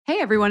Hey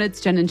everyone, it's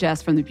Jen and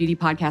Jess from the beauty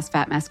podcast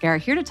Fat Mascara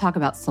here to talk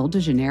about Sol de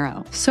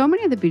Janeiro. So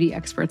many of the beauty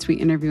experts we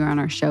interview on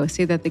our show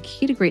say that the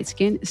key to great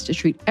skin is to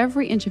treat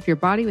every inch of your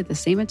body with the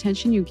same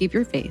attention you give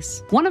your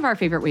face. One of our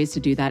favorite ways to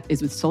do that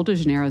is with Sol de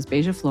Janeiro's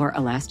Beija Flor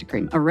Elastic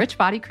Cream, a rich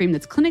body cream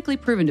that's clinically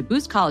proven to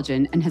boost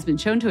collagen and has been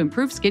shown to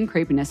improve skin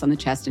crepiness on the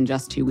chest in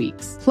just 2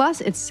 weeks.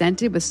 Plus, it's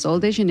scented with Sol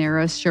de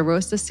Janeiro's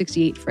Charosta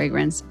 68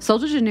 fragrance. Sol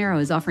de Janeiro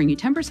is offering you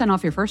 10%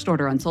 off your first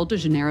order on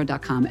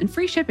soldejaneiro.com and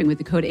free shipping with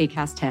the code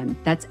ACAST10.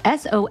 That's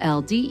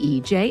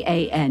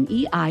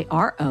SOLDEJANEIRO,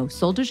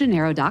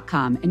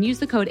 soldejaneiro.com, and use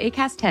the code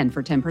ACAST10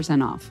 for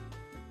 10% off.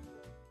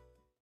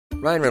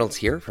 Ryan Reynolds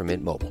here from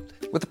Mint Mobile.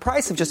 With the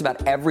price of just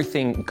about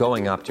everything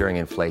going up during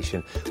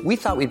inflation, we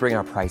thought we'd bring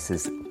our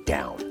prices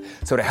down.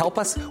 So to help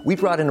us, we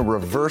brought in a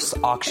reverse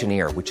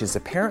auctioneer, which is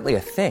apparently a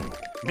thing.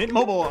 Mint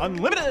Mobile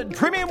Unlimited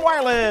Premium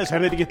Wireless. How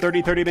to get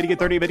 30, 30, bit to get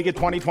 30, bit to get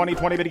 20, 20,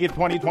 20, bit to get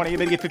 20, 20,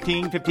 bit to get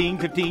 15, 15,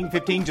 15,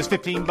 15, just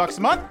 $15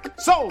 a month?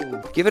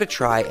 Sold! Give it a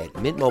try at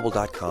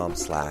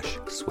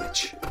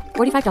mintmobile.com/switch.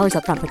 $45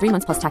 up front for 3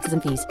 months plus taxes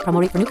and fees.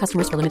 Promo rate for new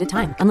customers for limited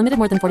time. Unlimited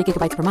more than 40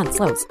 gigabytes per month.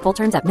 Slows full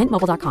terms at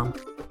mintmobile.com.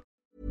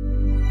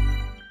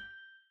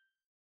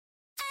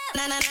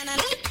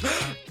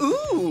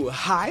 Ooh,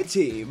 hi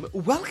team.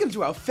 Welcome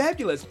to our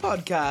fabulous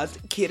podcast,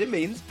 Kita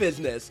Means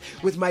Business,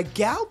 with my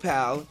gal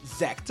pal,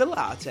 Zach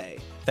Delate.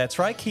 That's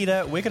right,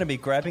 Kita. We're going to be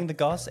grabbing the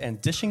goss and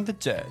dishing the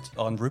dirt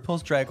on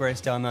RuPaul's Drag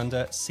Race Down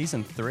Under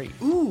Season 3.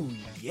 Ooh,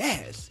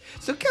 yes.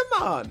 So come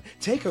on,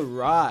 take a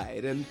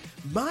ride and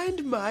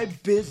mind my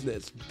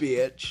business,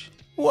 bitch.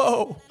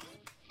 Whoa.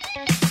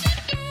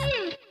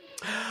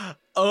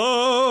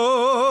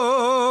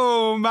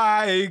 Oh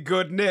my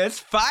goodness.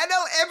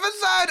 Final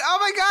episode. Oh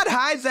my God.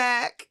 Hi,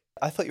 Zach.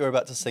 I thought you were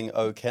about to sing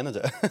Oh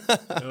Canada.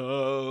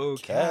 Oh,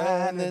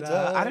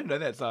 Canada. I don't know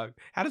that song.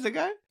 How does it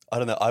go? I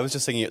don't know. I was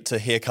just singing it to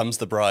Here Comes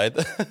the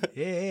Bride.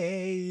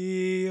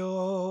 Hey,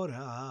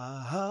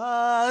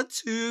 ora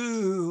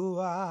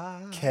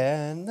tua.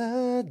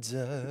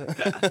 Canada.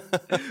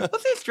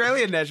 What's the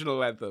Australian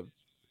national anthem?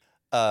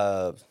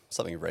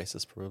 Something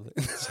racist, probably.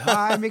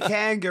 Tie me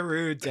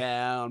kangaroo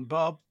down,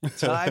 Bob.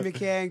 Tie me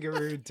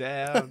kangaroo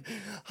down.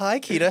 Hi,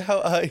 Kita.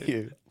 How are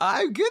you?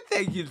 I'm good,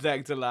 thank you,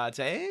 Zach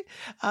Delate.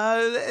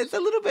 It's a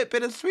little bit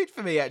bittersweet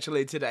for me,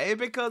 actually, today,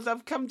 because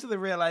I've come to the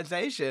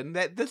realization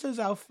that this is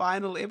our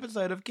final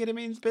episode of Kita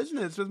Means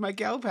Business with my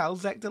gal pal,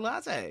 Zach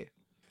Delate.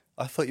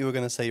 I thought you were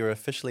going to say you're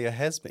officially a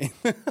has-been.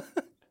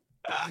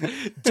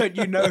 Don't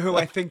you know who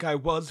I think I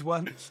was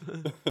once?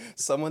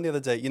 Someone the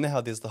other day, you know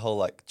how there's the whole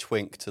like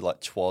twink to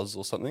like twas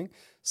or something?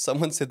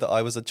 Someone said that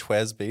I was a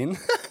twasbeen.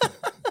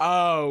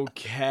 Oh,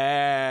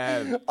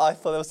 Cam. I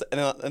thought that was,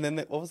 and then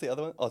what was the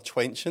other one? Oh,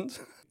 twancient.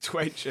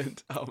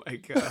 Twancient. Oh my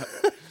God.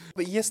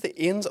 But yes, the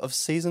end of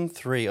Season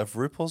 3 of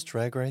RuPaul's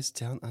Drag Race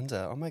Down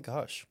Under. Oh my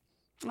gosh.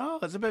 Oh,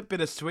 it's a bit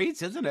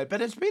bittersweet, isn't it? But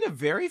it's been a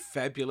very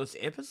fabulous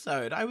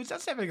episode. I was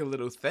just having a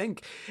little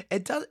think.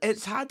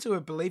 It's hard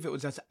to believe it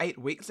was just 8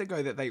 weeks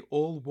ago that they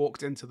all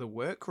walked into the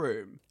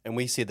workroom. And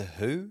we said,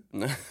 who?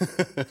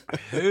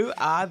 Who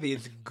are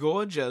these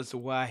gorgeous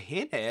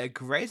wahine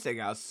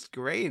gracing our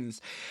screens?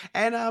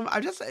 And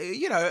I just,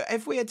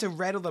 if we had to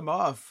rattle them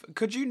off,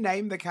 could you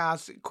name the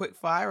cast quick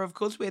fire? Of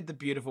course, we had the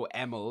beautiful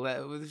Amel.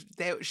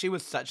 She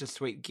was such a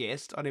sweet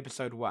guest on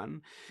episode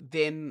 1.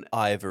 Then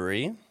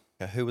Ivory.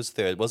 Who was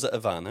third? Was it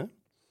Ivana?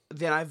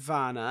 Then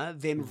Ivana,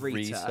 then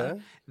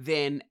Rita,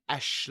 then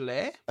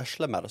Ashley.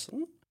 Ashley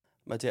Madison.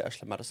 My dear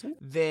Ashley Madison.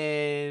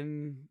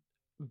 Then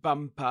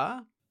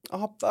Bumper.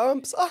 Oh,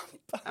 Bumps. Oh,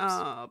 Bumps.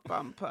 Oh,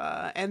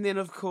 Bumper. And then,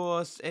 of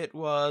course, it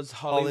was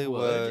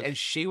Hollywood. And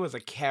she was a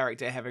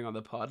character having on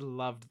the pod.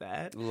 Loved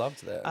that.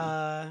 Loved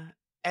that.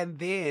 And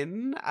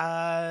then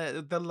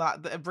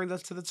it brings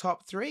us to the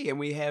top 3. And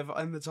we have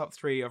in the top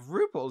 3 of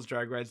RuPaul's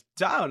Drag Race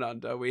Down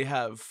Under, we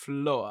have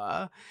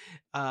Flor,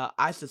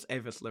 Isis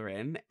Avis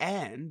Loren,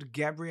 and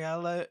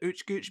Gabriella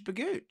Ooch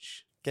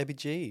Bagooch. Gabby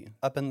G,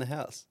 up in the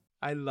house.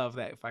 I love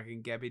that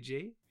fucking Gabby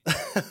G.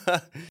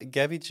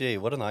 Gabby G,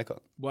 what an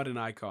icon. What an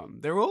icon.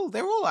 They're all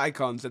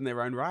icons in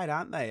their own right,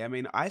 aren't they? I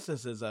mean,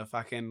 Isis is a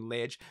fucking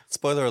ledge.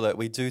 Spoiler alert,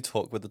 we do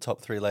talk with the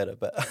top 3 later,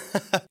 but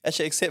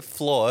actually, except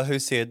Flor, who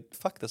said,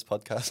 fuck this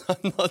podcast.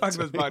 I'm not Fuck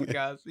this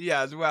podcast.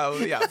 Yeah,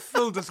 well, yeah,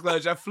 full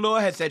disclosure,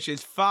 Flor has said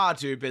she's far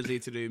too busy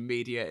to do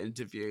media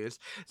interviews.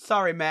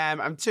 Sorry,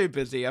 ma'am, I'm too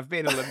busy. I've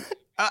been a little...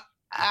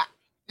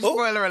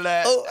 Spoiler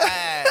alert.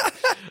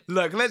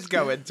 Look, let's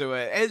go into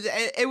it.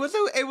 It was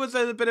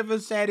a bit of a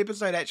sad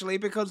episode, actually,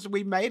 because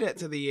we made it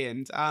to the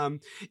end.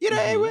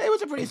 It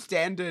was a pretty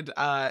standard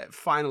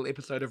final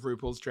episode of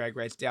RuPaul's Drag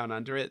Race Down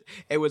Under.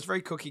 It was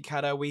very cookie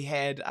cutter. We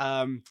had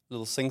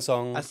little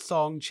sing-song. A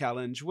song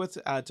challenge with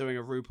doing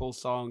a RuPaul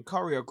song,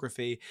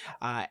 choreography,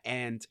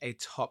 and a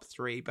top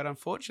 3. But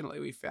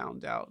unfortunately, we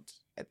found out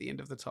at the end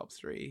of the top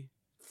 3,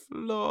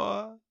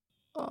 Flor.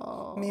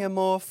 Oh, Mi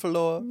amor,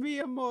 Flor.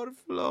 Mi amor,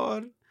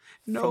 Flor.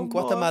 No From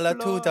Guatemala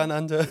Flor. to Down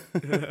Under.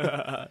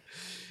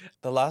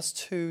 The last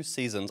 2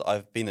 seasons,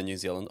 I've been in New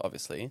Zealand,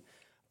 obviously.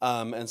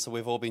 And so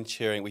we've all been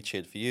cheering. We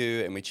cheered for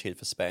you and we cheered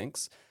for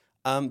Spanx.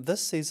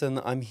 This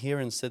season, I'm here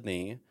in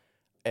Sydney.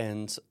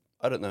 And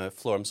I don't know,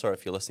 Flora, I'm sorry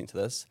if you're listening to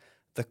this.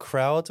 The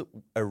crowd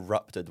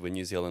erupted when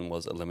New Zealand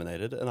was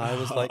eliminated, and I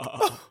was like,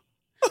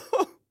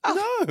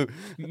 no.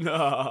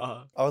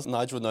 No. I was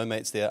Nigel with no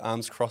mates there,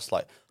 arms crossed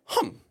like,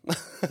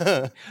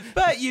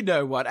 But you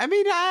know what? I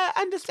mean,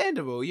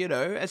 understandable. You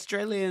know,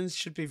 Australians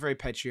should be very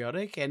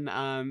patriotic,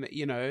 and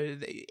you know,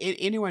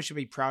 anyone should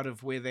be proud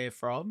of where they're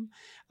from.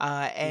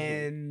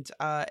 And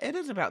it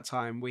is about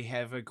time we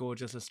have a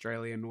gorgeous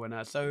Australian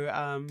winner.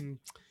 So,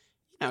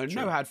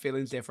 no hard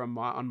feelings there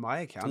on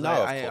my account.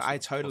 No, I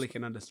totally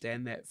can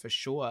understand that for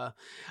sure.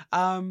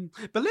 But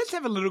let's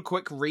have a little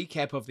quick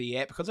recap of the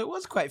app because it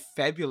was quite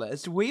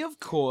fabulous. We of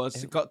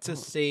course got to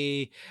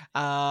see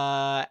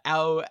our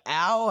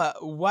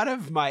one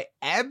of my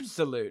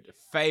absolute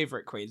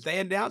favorite queens. They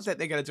announced that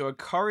they're going to do a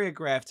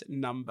choreographed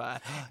number,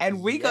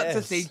 and we got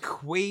to see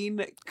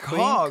Queen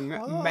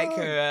Kong make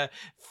her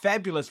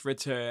fabulous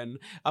return.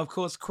 Of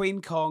course,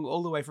 Queen Kong,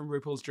 all the way from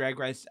RuPaul's Drag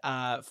Race,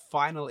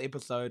 final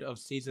episode of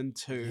season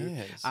 2.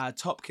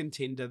 Top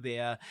contender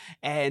there,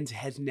 and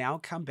has now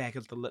come back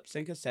as the lip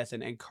sync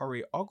assassin and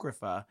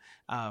choreographer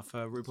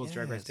for RuPaul's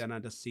Drag Race Down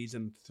Under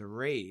season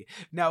 3.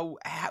 Now,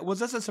 was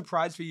this a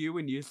surprise for you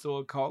when you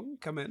saw Kong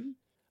come in?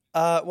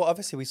 Well,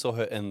 obviously we saw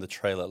her in the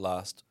trailer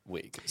last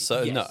week,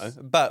 so no.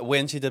 But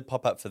when she did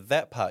pop up for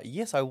that part,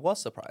 yes, I was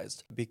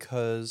surprised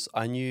because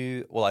I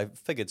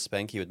figured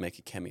Spanky would make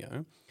a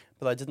cameo,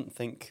 but I didn't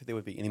think there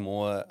would be any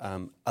more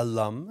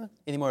alum.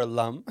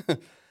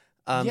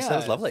 So it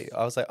was lovely.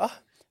 I was like,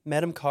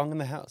 Madam Kong in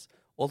the house.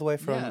 All the way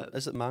from,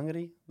 is it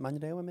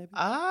Mangarewa maybe?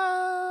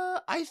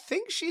 I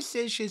think she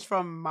says she's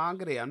from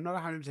Māngere. I'm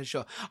not 100%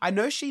 sure. I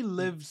know she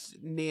lives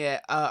near,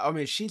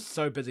 she's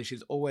so busy.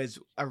 She's always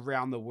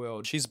around the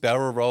world. She's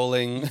barrel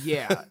rolling.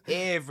 Yeah,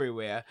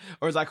 everywhere.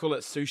 Or as I call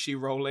it, sushi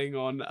rolling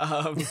on,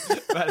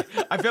 but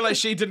I feel like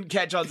she didn't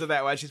catch on to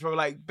that one. She's probably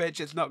like, bitch,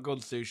 it's not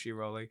called sushi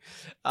rolling.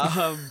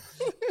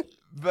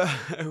 But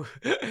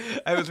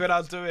it was when I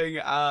was doing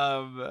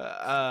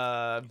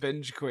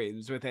Binge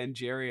Queens with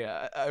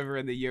Angeria over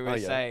in the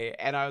USA,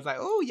 and I was like,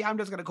 "Oh yeah, I'm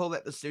just gonna call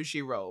that the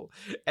sushi roll."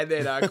 And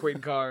then Queen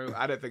Kong,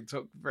 I don't think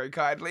took very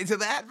kindly to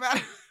that,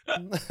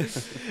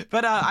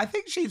 but I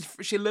think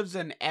she lives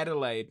in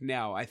Adelaide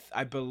now,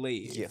 I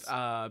believe. Yes.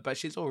 But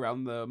she's all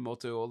around the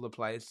Motu, all the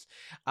place.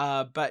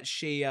 But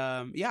she,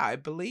 I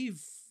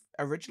believe,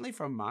 originally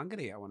from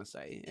Māngere, I want to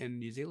say, in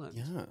New Zealand.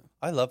 Yeah,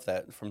 I love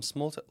that. From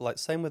small to,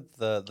 same with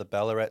the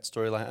Ballarat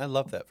storyline. I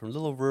love that. From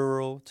little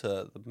rural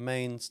to the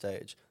main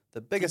stage,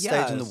 the biggest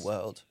stage in the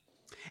world.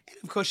 And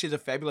of course, she's a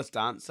fabulous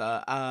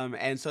dancer,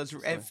 and so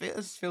it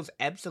feels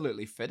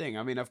absolutely fitting.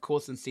 I mean, of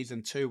course, in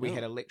season 2, we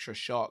had Electra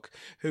Shock,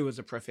 who was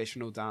a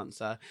professional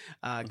dancer,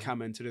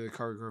 come in to do the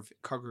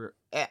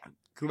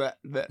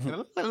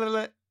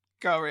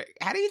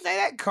how do you say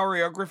that?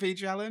 Choreography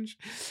challenge.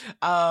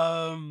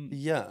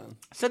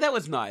 So that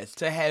was nice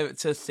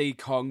to see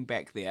Kong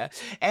back there.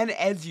 And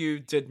as you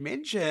did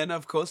mention,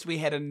 of course, we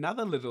had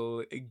another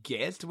little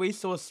guest. We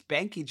saw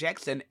Spanky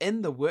Jackson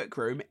in the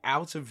workroom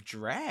out of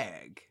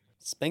drag.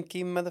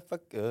 Spanky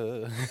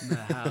motherfucker. In the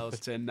house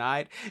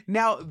tonight.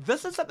 Now,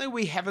 this is something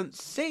we haven't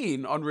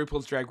seen on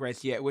RuPaul's Drag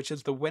Race yet, which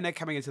is the winner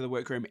coming into the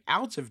workroom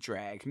out of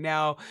drag.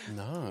 Now,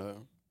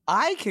 no.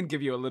 I can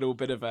give you a little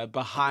bit of a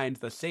behind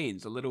the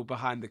scenes, a little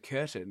behind the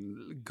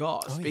curtain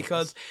goss,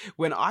 because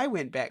when I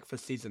went back for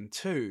season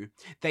 2,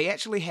 they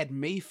actually had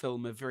me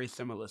film a very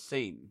similar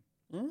scene.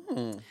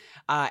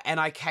 And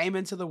I came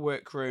into the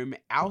workroom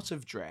out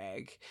of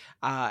drag.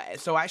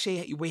 So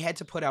actually, we had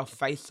to put our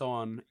face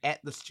on at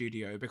the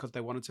studio because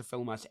they wanted to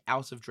film us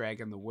out of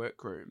drag in the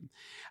workroom.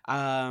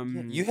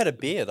 You had a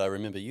beard, I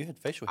remember. You had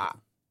facial hair.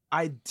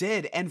 I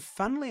did. And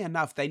funnily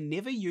enough, they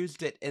never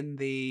used it in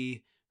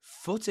the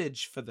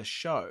footage for the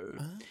show.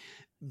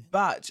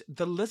 But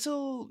the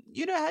little,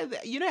 you know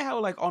how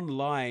like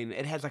online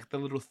it has like the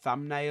little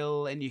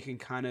thumbnail and you can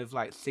kind of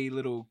like see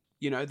little,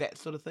 that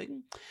sort of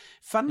thing.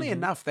 Funnily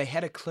enough, they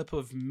had a clip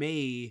of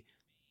me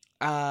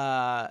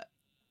in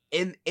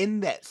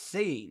that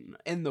scene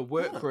in the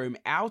workroom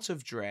out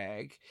of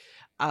drag,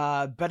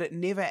 but it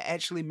never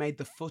actually made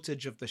the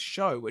footage of the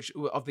show,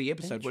 of the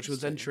episode, which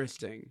was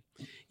interesting.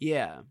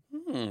 Yeah.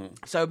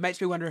 So it makes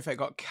me wonder if it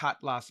got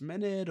cut last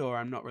minute, or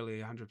I'm not really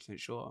 100%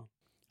 sure.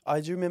 I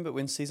do remember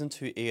when season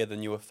 2 aired,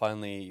 then you were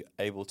finally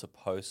able to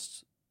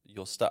post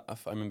your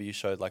stuff. I remember you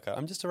showed like,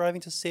 I'm just arriving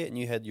to set, and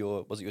you had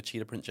your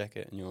cheetah print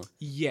jacket and your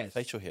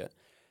facial hair.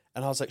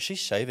 And I was like, she's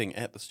shaving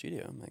at the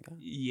studio. Oh my God.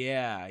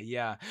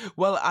 Yeah.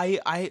 Well,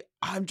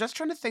 I'm just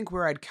trying to think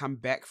where I'd come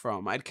back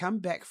from. I'd come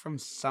back from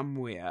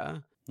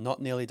somewhere.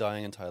 Not Nearly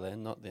Dying in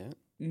Thailand, not there.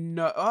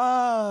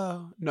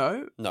 No,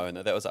 no. No,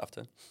 that was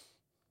after.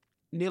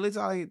 Nearly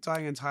Dying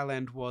in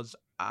Thailand was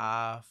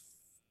after.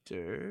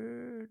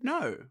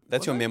 No.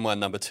 That's your memoir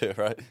number 2,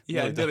 right?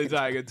 Yeah, Nearly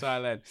Dying in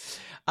Thailand.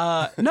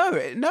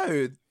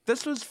 No.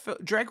 This was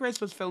Drag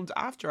Race was filmed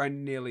after I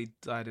nearly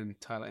died in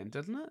Thailand,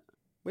 didn't it?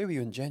 Where were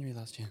you in January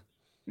last year?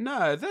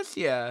 No, this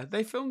year.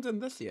 They filmed in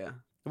this year.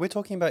 We're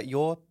talking about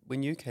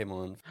when you came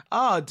on.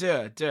 Oh,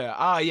 duh.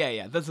 Oh,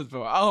 yeah. This is,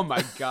 oh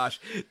my gosh.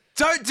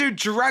 Don't do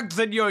drugs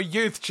in your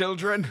youth,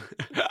 children.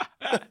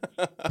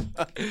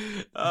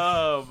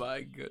 Oh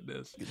my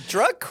goodness.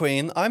 Drug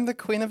queen? I'm the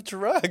queen of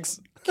drugs.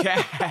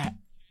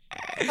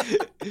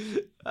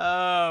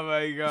 Oh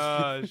my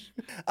gosh.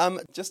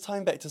 Just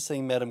tying back to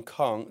seeing Madame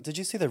Kong, did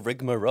you see the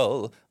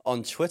rigmarole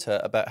on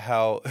Twitter about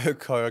how her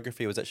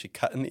choreography was actually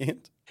cut in the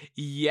end?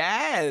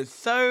 Yeah,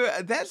 so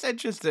that's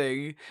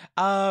interesting.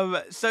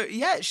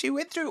 She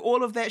went through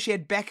all of that. She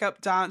had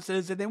backup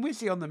dancers, and then we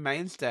see on the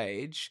main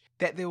stage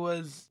that there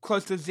was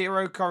close to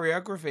zero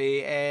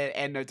choreography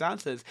and no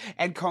dancers.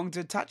 And Kong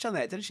did touch on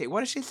that, didn't she?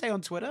 What did she say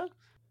on Twitter?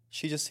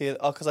 She just said,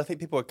 because I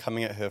think people were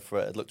coming at her for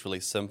it. It looked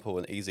really simple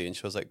and easy, and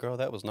she was like, girl,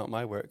 that was not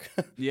my work.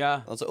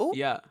 Yeah. I was like, oh,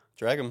 yeah.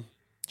 Drag him.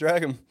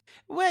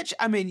 Which,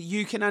 I mean,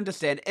 you can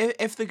understand.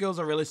 If the girls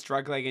are really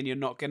struggling and you're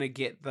not going to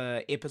get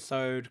the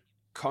episode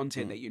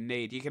content that you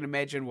need, you can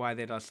imagine why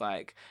they're just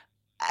like,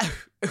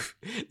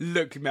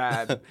 look,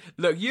 man,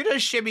 look, you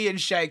just shimmy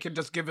and shake and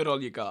just give it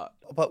all you got.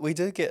 But we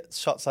do get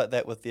shots like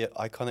that with the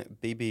iconic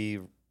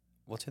BB,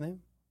 what's her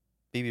name?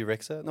 BB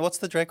Rexa? No, what's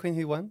the drag queen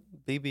who won?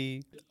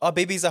 BB. Oh,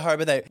 BB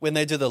Zahara. When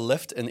they do the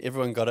lift and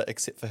everyone got it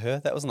except for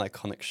her, that was an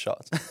iconic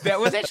shot. That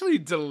was actually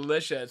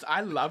delicious. I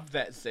loved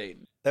that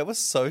scene. That was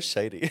so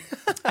shady.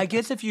 I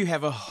guess if you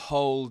have a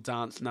whole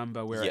dance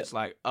number where it's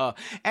like,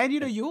 and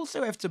you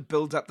also have to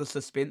build up the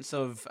suspense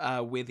of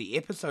where the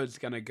episode's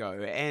going to go.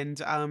 And,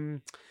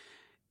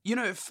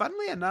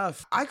 funnily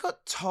enough, I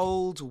got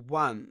told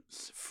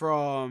once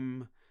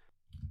from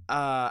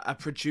a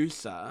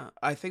producer,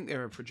 I think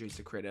they're a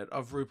producer credit,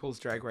 of RuPaul's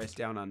Drag Race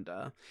Down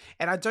Under.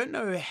 And I don't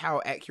know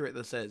how accurate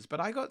this is, but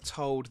I got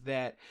told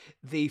that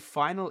the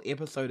final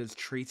episode is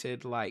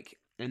treated like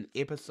an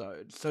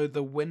episode. So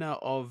the winner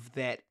of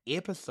that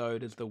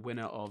episode is the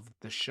winner of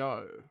the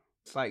show.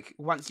 It's like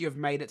once you've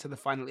made it to the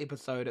final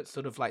episode, it's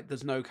sort of like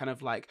there's no kind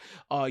of like,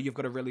 oh, you've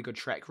got a really good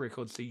track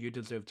record, so you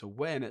deserve to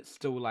win. It's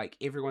still like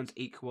everyone's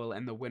equal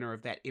and the winner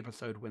of that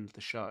episode wins the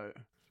show.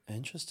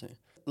 Interesting.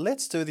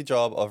 Let's do the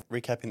job of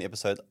recapping the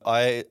episode.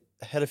 I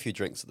had a few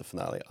drinks at the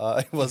finale.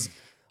 I was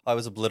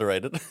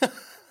obliterated.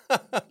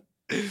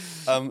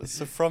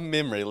 So from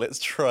memory, let's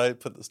try and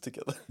put this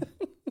together.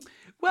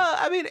 Well,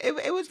 I mean,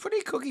 it was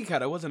pretty cookie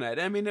cutter, wasn't it?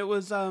 I mean, it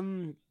was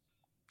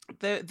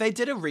they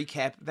did a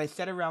recap. They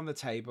sat around the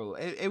table.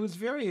 It was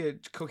very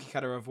cookie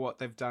cutter of what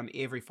they've done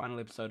every final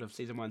episode of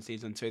season 1,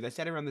 season 2. They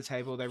sat around the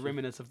table. They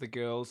reminisce of the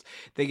girls.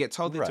 They get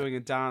told they're doing a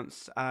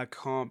dance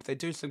comp. They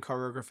do some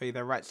choreography.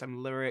 They write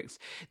some lyrics.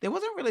 There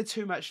wasn't really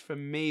too much for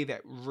me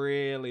that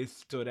really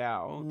stood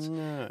out.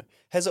 No.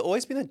 Has it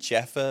always been a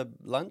Jaffa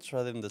lunch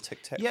rather than the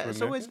Tic Tac? Yeah,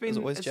 it's always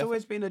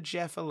been a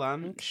Jaffa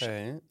lunch.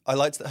 Okay. I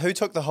liked that. Who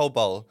took the whole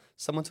bowl?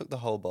 Someone took the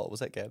whole bowl.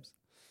 Was that Gabs?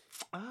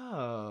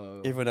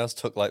 Oh. Everyone else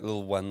took like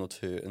little 1 or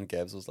 2, and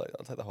Gabs was like,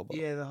 I'll take the whole bowl.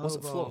 Yeah, the whole bowl.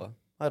 Was it Flora?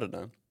 I don't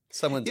know.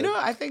 Someone did.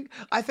 I think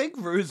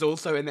Rue's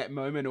also in that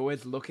moment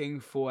always looking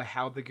for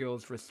how the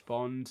girls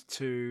respond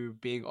to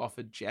being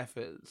offered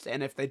Jaffas,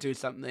 and if they do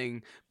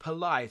something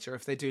polite, or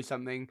if they do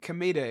something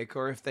comedic,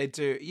 or if they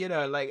do,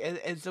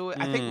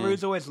 I think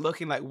Rue's always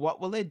looking like, what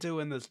will they do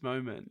in this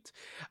moment?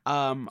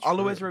 I'll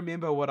always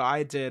remember what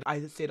I did.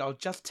 I said, I'll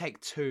just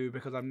take 2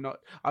 because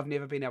I've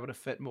never been able to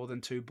fit more than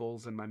 2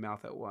 balls in my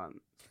mouth at once.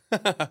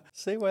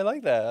 See, I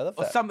like that. I love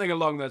that. Or something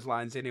along those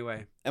lines,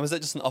 anyway. And was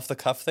that just an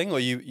off-the-cuff thing, or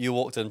you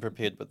walked in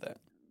prepared with that?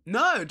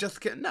 No,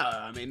 no.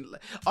 I mean,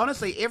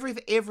 honestly,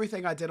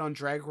 everything I did on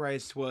Drag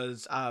Race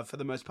was, for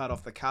the most part,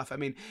 off the cuff. I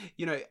mean,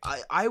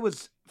 I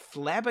was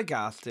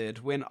flabbergasted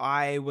when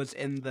I was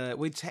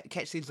we'd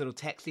catch these little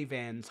taxi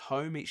vans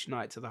home each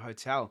night to the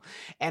hotel,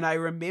 and I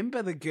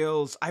remember the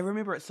girls. I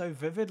remember it so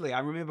vividly. I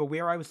remember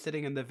where I was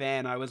sitting in the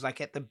van. I was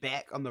like at the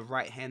back on the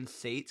right-hand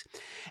seat,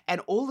 and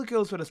all the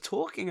girls were just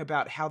talking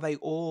about how they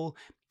all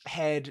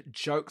had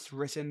jokes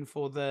written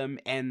for them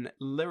and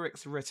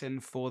lyrics written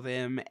for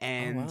them,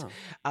 and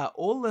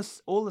all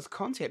this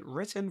content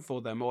written for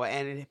them,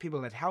 and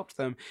people had helped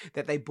them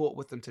that they brought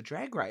with them to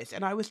Drag Race.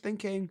 And I was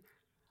thinking,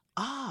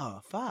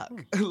 fuck,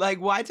 like,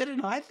 why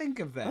didn't I think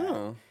of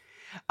that?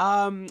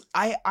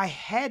 I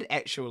had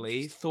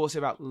actually thought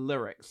about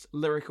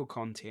lyrical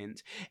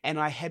content, and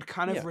I had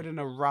kind of written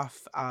a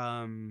rough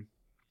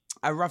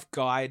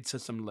guide to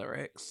some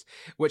lyrics,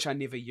 which I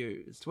never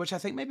used, which I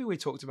think maybe we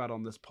talked about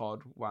on this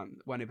pod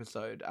one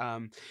episode.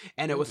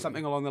 And it was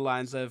something along the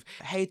lines of,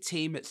 hey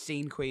team, it's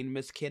Scene Queen,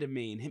 Miss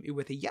Ketamine, hit me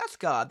with a yes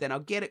guard, then I'll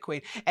get it,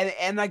 Queen.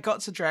 And I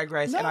got to Drag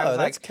Race, and I was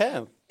that's like,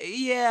 camp.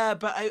 Yeah,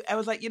 but I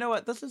was like, you know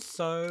what? This is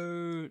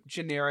so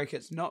generic.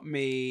 It's not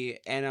me,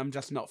 and I'm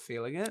just not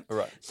feeling it.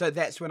 Right. So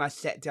that's when I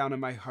sat down in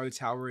my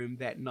hotel room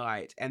that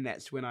night, and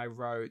that's when I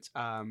wrote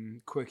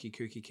Quirky,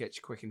 Kooky, Kitsch,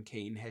 Quick and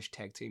Keen, #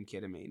 Team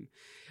Ketamine.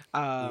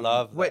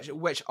 Love that.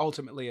 Which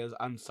ultimately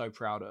I'm so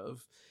proud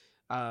of.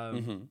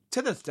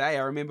 To this day,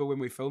 I remember when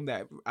we filmed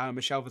that,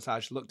 Michelle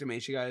Visage looked at me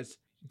and she goes,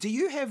 do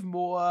you have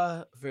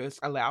more verse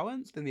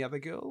allowance than the other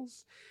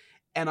girls?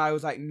 And I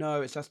was like,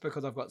 no, it's just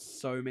because I've got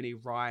so many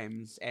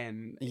rhymes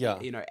and,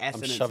 assonance.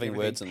 I'm shoving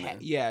words in there.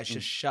 Yeah, it's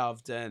just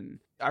shoved in.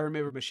 I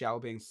remember Michelle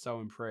being so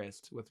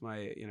impressed with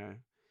my,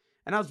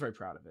 And I was very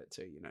proud of it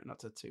too, not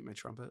to toot my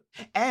trumpet.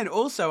 And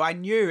also, I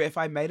knew if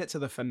I made it to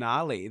the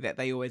finale that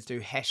they always do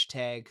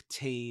hashtag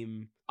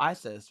Team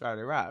Isis,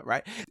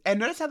 right? And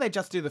notice how they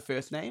just do the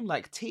first name,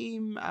 like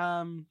Team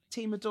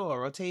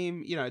Adore or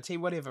Team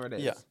whatever it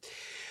is. Yeah.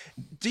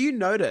 Do you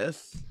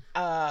notice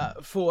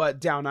for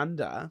Down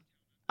Under,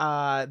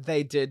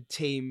 they did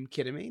Team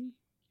Ketamine?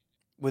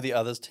 Were the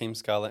others Team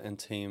Scarlet and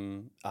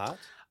Team Art?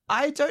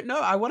 I don't know.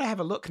 I want to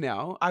have a look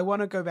now. I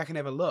want to go back and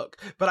have a look.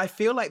 But I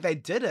feel like they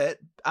did it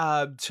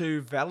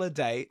to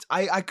validate.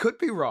 I could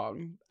be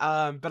wrong,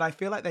 but I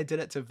feel like they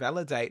did it to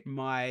validate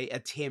my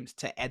attempt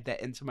to add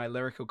that into my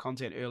lyrical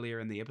content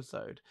earlier in the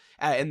episode,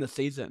 in the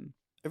season.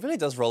 It really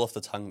does roll off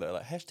the tongue, though,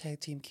 like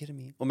hashtag Team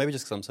Ketamine. Or maybe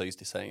just because I'm so used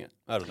to saying it.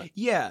 I don't know.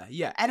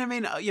 Yeah. And I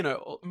mean,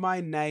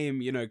 my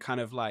name, kind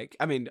of like,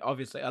 I mean,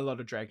 obviously a lot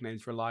of drag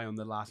names rely on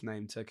the last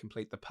name to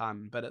complete the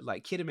pun, but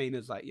Ketamine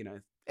is like,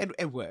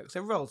 it works.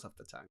 It rolls off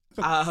the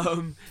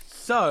tongue.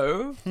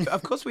 So,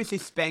 of course, we see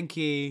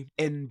Spanky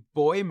in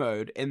boy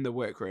mode in the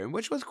workroom,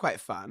 which was quite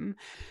fun.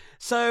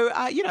 So,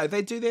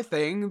 they do their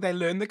thing. They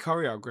learn the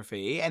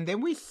choreography. And then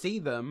we see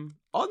them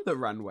on the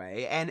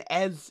runway. And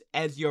as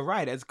you're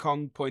right, as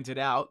Kong pointed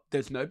out,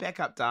 there's no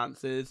backup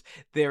dancers.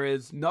 There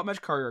is not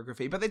much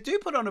choreography. But they do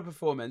put on a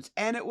performance.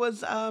 And it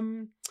was I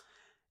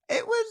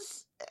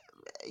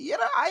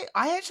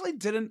actually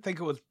didn't think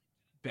it was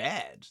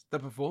bad, the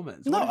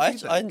performance. No,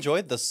 I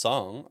enjoyed the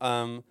song.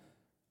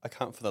 I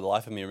can't for the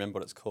life of me remember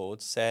what it's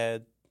called.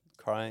 Sad,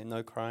 crying,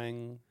 no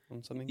crying,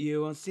 or something.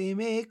 You won't see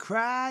me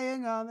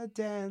crying on the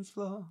dance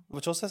floor.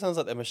 Which also sounds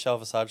like the Michelle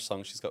Visage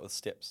song she's got with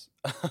Steps.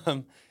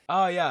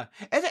 Oh yeah,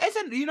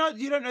 isn't you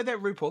don't know that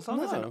RuPaul song?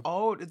 No. It's an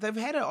old. They've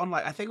had it on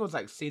I think it was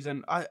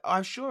season.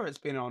 I'm sure it's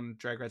been on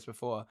Drag Race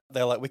before.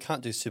 They're like, we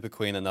can't do Super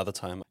Queen another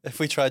time. If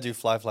we try to do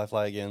Fly, Fly,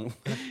 Fly again.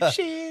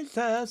 She's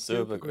a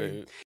Super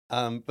Queen.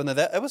 But no,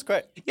 it was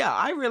great. Yeah,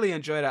 I really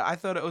enjoyed it. I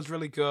thought it was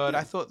really good.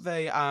 I thought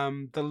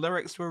the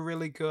lyrics were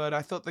really good.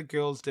 I thought the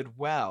girls did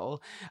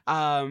well.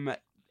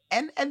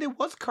 And there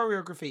was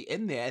choreography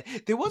in there.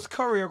 There was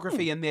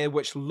choreography in there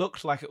which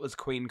looked like it was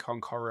Queen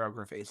Kong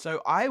choreography.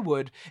 So I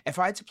would, if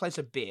I had to place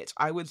a bet,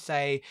 I would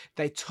say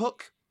they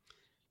took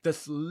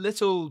this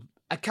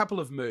a couple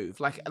of moves,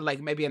 like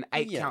maybe an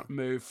 8-count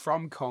move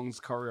from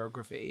Kong's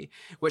choreography,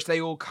 which they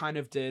all kind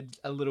of did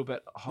a little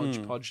bit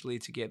hodgepodgely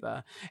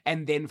together.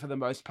 And then for the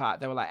most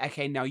part, they were like,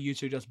 okay, now you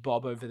two just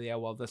bob over there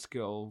while this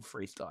girl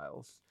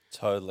freestyles.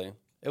 Totally.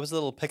 It was a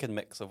little pick and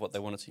mix of what they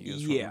wanted to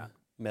use from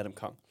Madame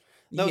Kong.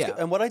 No,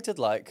 and what I did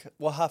like,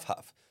 well,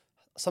 half.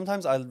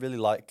 Sometimes I really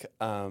like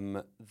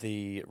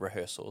the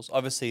rehearsals.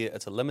 Obviously,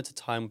 it's a limited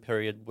time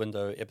period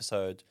window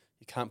episode.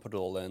 You can't put it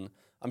all in.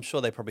 I'm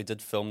sure they probably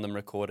did film them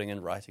recording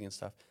and writing and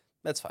stuff.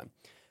 That's fine.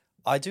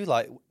 I do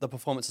like the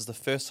performances the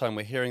first time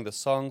we're hearing the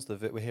songs,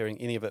 we're hearing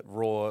any of it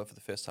raw for the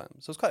first time.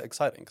 So it's quite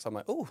exciting because I'm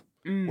like, oh,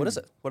 what is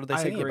it? What are they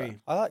singing about?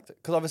 I liked it.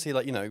 Because obviously,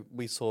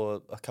 we saw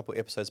a couple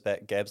episodes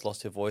back, Gabs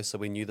lost her voice, so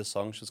we knew the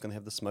song she was going to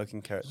have the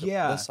smoking character.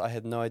 Yeah. This, I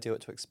had no idea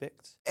what to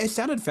expect. It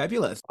sounded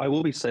fabulous. I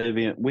will be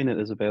saving it when it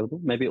is available.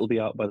 Maybe it'll be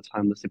out by the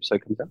time this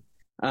episode comes out.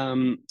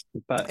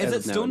 But is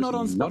it still not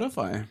on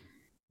Spotify?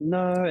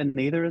 No, and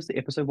neither is the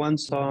episode 1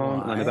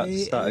 song. I'm about to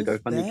start a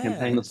GoFundMe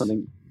campaign or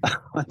something.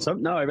 I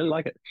don't know. I really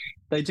like it.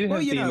 They do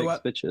have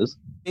DMX Bitches.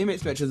 DMX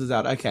Bitches is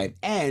out. Okay.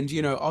 And,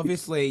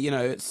 obviously,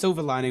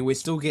 Silver Lining, we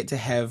still get to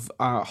have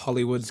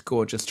Hollywood's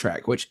Gorgeous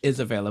track, which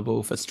is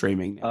available for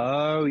streaming now.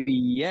 Oh,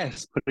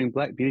 yes. Putting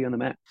Black Beauty on the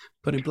map.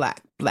 Putting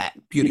Black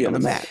Beauty on the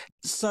map.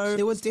 So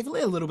there was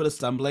definitely a little bit of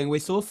stumbling. We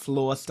saw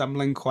Floor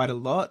stumbling quite a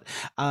lot.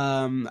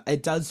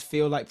 It does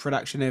feel like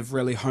production have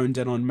really honed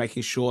in on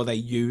making sure they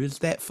use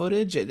that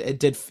footage. It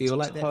did feel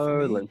like that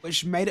for me,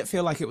 which made it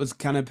feel like it was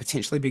going to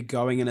potentially be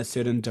going in a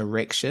certain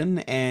direction.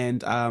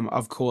 And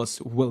of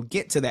course, we'll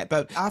get to that.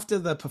 But after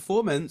the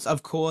performance,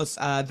 of course,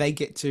 they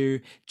get to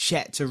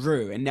chat to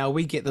Rue. And now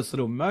we get this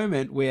little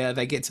moment where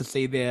they get to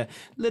see their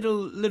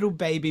little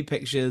baby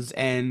pictures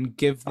and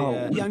give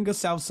their younger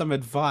self some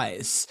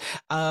advice.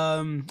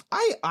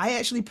 I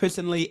actually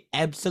personally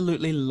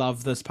absolutely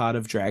love this part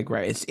of Drag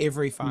Race.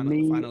 Every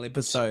final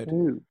episode.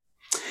 Too.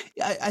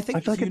 I think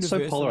I feel like it's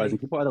so polarizing.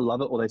 People either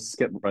love it or they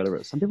skip right over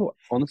it. Some people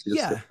honestly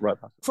just skip right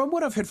past it. From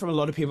what I've heard from a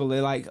lot of people,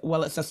 they're like,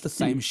 well, it's just the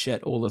same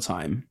shit all the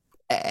time.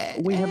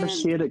 We have a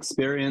shared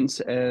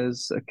experience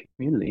as a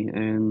community,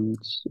 and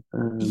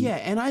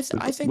and I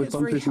think it's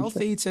very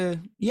healthy to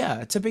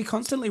be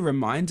constantly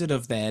reminded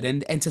of that,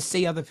 and to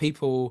see other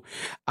people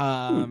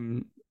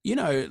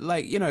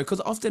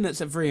because often it's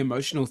a very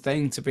emotional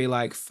thing to be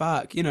like,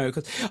 fuck,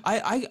 because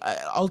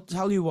I'll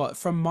tell you what,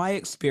 from my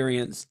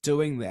experience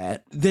doing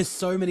that, there's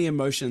so many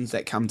emotions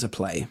that come to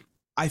play.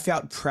 I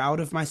felt proud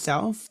of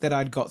myself that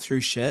I'd got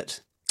through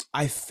shit.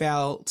 I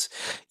felt,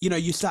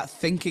 you start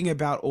thinking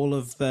about all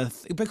of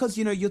because,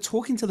 you're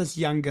talking to this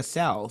younger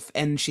self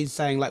and she's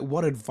saying like,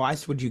 what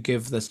advice would you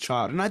give this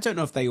child? And I don't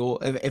know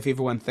if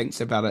everyone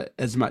thinks about it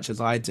as much as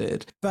I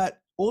did,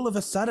 but all of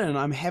a sudden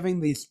I'm having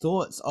these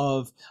thoughts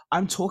of,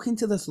 I'm talking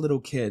to this little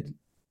kid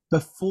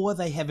before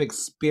they have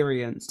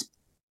experienced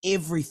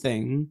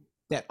everything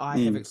that I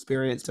have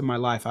experienced in my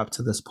life up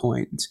to this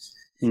point.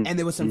 And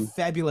there were some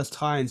fabulous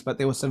times, but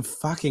there were some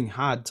fucking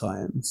hard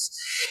times.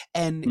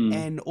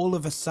 And all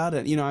of a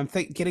sudden, you know, I'm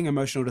getting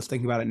emotional just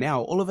thinking about it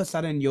now. All of a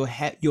sudden, you're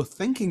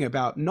thinking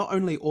about not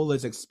only all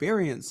those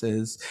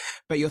experiences,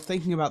 but you're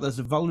thinking about this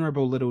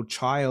vulnerable little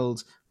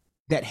child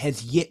that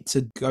has yet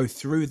to go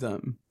through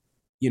them,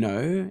 you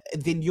know?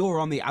 Then you're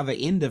on the other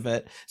end of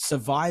it,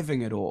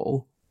 surviving it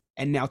all.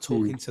 And now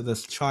talking to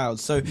this child.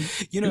 So,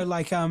 you know,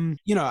 like,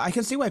 you know, I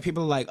can see why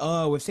people are like,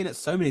 oh, we've seen it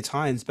so many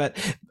times, but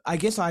I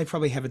guess I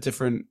probably have a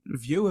different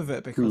view of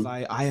it because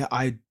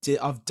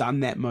I've done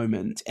that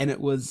moment, and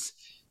it was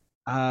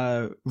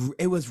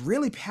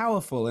really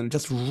powerful and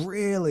just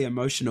really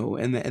emotional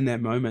in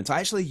that moment. I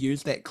actually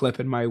used that clip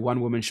in my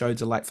one woman show,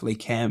 Delightfully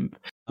Camp.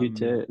 You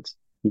did.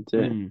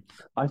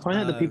 I find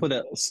that the people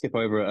that skip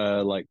over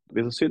are like,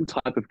 there's a certain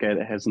type of gay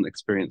that hasn't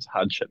experienced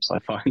hardships, I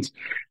find.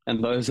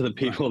 And those are the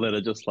people that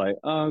are just like,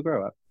 oh,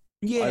 grow up.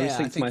 Yeah, I just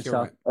think to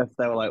myself, if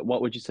they were like,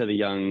 what would you say to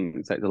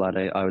young Zach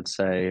Delade? I would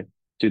say,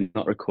 do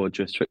not record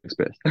Dress to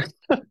Express.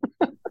 That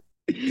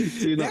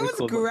was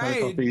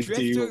great. Dress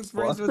to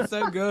Express was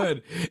so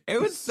good.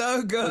 It was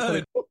so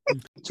good.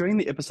 During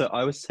the episode,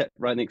 I was sat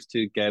right next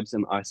to Gabs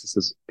and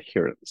Isis's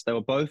parents. They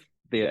were both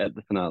there at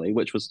the finale,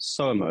 which was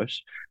so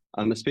emotional.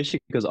 Especially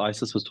because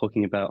Isis was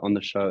talking about on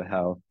the show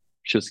how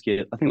she was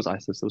scared. I think it was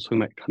Isis that was talking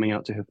about coming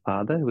out to her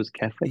father, who was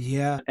Catholic.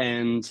 Yeah.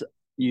 And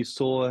you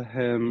saw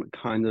him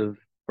kind of,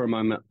 for a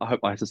moment, I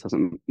hope Isis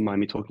doesn't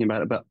mind me talking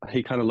about it, but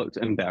he kind of looked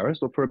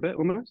embarrassed for a bit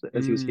almost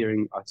as he was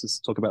hearing Isis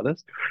talk about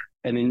this.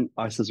 And then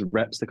Isis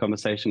wraps the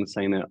conversation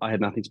saying that I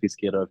had nothing to be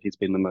scared of. He's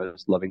been the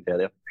most loving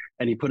dad ever.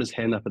 And he put his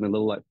hand up in a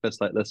little like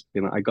fist like this,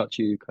 being like, I got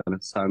you kind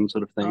of son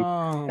sort of thing.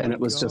 Oh, and it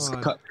was just,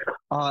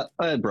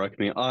 it broke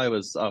me. I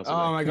was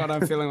oh my God,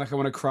 I'm feeling like I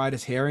want to cry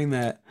just hearing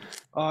that.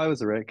 I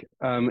was a wreck.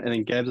 And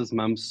then Gabs'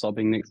 mum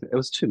sobbing next to me. It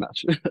was too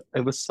much.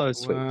 It was so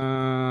sweet.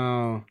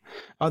 Wow.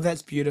 Oh,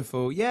 that's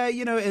beautiful. Yeah,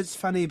 you know, it's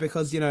funny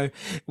because, you know,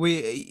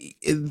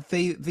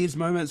 these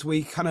moments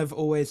we kind of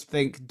always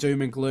think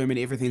doom and gloom and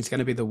everything's going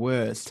to be the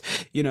worst.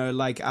 You know,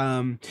 like, you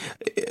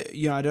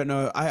know, I don't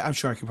know. I'm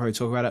sure I can probably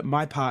talk about it.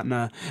 My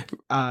partner,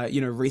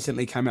 you know,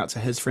 recently came out to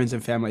his friends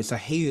and family. So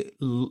he,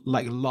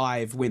 like,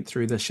 live went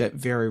through the shit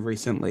very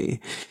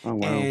recently. Oh,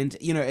 wow. And,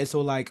 you know, it's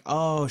all like,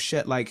 oh,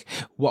 shit, like,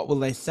 what will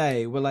they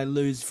say? Will I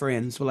lose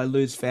friends? Will I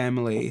lose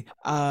family?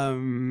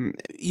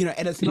 You know,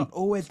 and it's not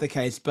always the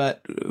case,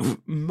 but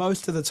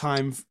most of the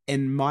time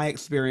in my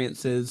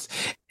experiences,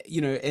 you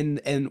know,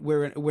 and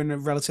we're in a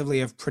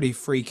relatively a pretty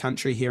free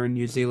country here in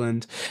New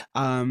Zealand.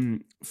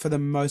 For the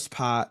most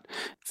part,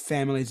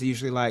 families are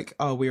usually like,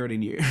 oh, we already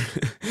knew,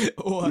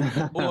 or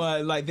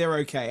like they're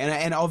okay.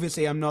 And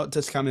obviously, I'm not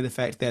discounting the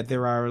fact that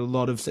there are a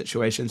lot of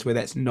situations where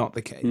that's not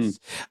the case.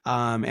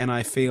 And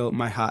I feel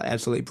my heart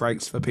absolutely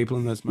breaks for people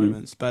in those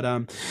moments. But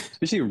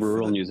especially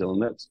rural New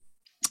Zealand, that's.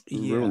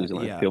 Rural New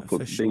Zealand, I feel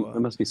for sure. It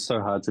must be so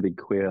hard to be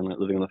queer and like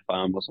living on a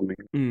farm or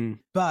something.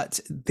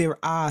 But there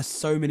are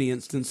so many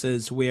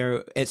instances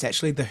where it's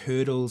actually the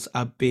hurdles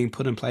are being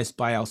put in place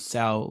by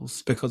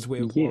ourselves because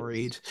we're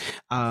worried.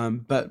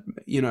 But,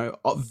 you know,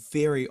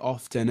 very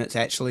often it's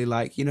actually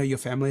like, you know, your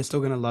family is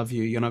still going to love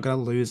you. You're not going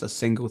to lose a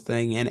single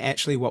thing. And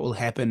actually what will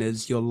happen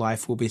is your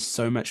life will be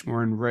so much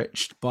more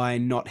enriched by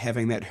not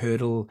having that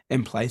hurdle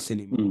in place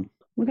anymore.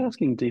 We're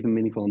asking deep and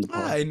meaningful on the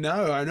pod. I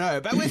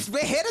know. But we're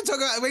here to talk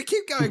about... We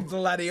keep going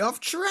bloody off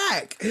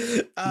track.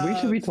 We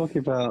should be talking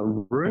about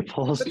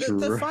RuPaul's Drag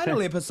Race. The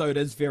final episode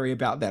is very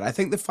about that. I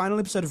think the final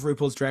episode of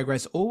RuPaul's Drag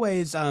Race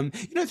always...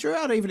 you know,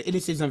 throughout even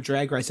any season of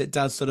Drag Race, it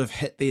does sort of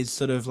hit these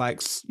sort of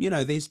like, you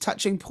know, these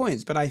touching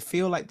points. But I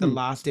feel like the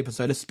last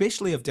episode,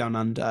 especially of Down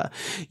Under,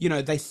 you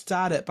know, they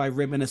start it by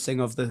reminiscing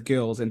of the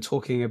girls and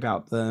talking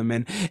about them.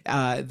 And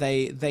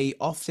they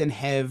often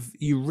have...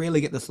 You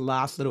really get this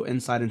last little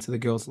insight into the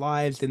girls'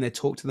 lives. Then they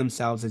talk to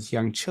themselves as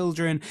young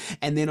children,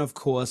 and then of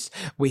course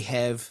we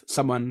have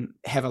someone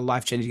have a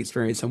life-changing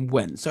experience and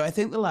win. So I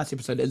think the last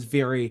episode is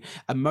very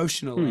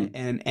emotional,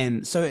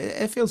 and so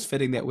it feels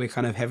fitting that we're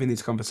kind of having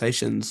these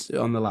conversations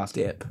on the last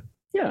ep.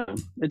 Yeah,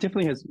 it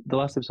definitely has. The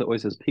last episode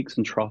always has peaks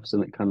and troughs,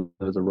 and it kind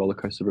of is a roller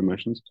coaster of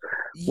emotions.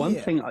 One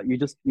thing you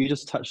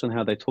just touched on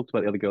how they talked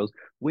about the other girls.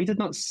 We did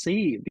not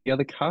see the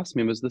other cast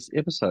members this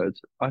episode.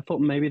 I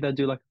thought maybe they'd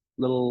do like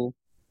little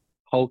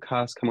whole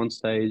cast come on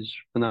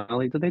stage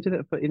finale. Did they do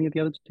that for any of the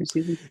other two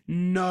seasons?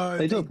 No,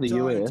 they do it for the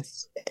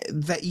US.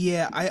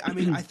 I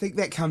mean, I think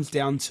that comes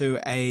down to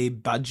a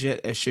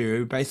budget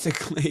issue.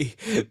 Basically,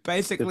 the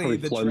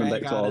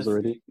drag artists,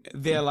 already.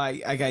 They're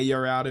like, okay,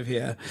 you're out of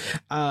here.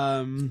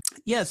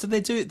 So they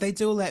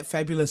do all that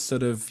fabulous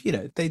sort of, you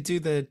know, they do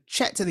the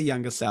chat to the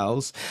younger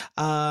selves,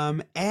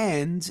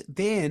 and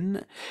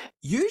then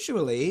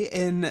usually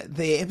in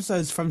the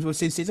episodes from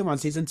season 1,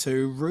 season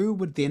 2, Rue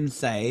would then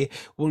say,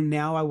 well,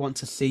 now I want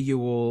to see you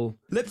all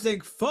lip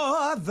sync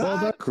for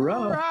the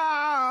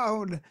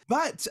crown.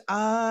 But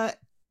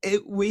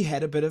we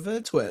had a bit of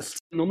a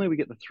twist. Normally we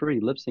get the 3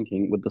 lip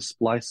syncing with the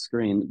splice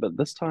screen, but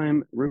this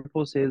time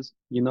RuPaul says,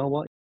 you know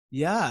what?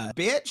 Yeah.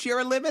 Bitch,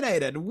 you're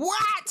eliminated.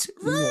 What?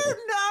 No,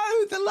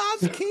 the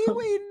last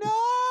Kiwi, no.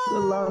 The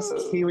last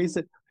Kiwi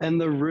said, and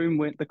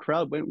the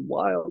crowd went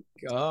wild.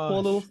 Gosh.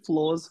 Poor little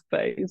Floor's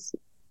face.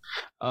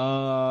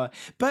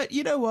 But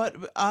you know what?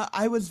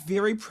 I was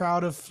very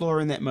proud of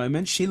Flora in that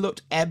moment. She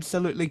looked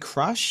absolutely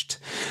crushed.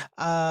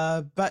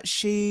 But but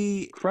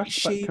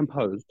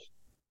composed.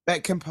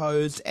 But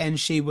composed, and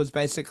she was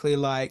basically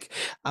like,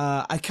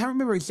 I can't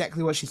remember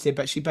exactly what she said,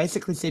 but she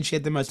basically said she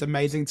had the most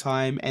amazing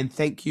time and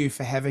thank you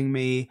for having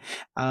me.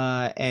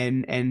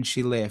 And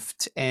she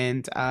left,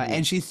 and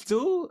she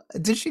still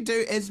did she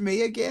do Is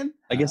Me again?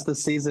 I guess the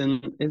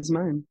season is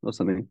mine or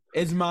something.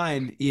 Is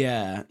mine,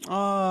 yeah.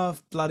 Oh,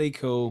 bloody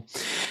cool.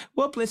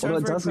 Well, bless her. Well,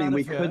 it does mean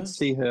we could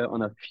see her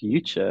on a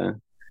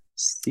future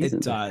season.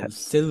 It does.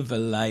 Silver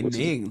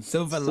lining.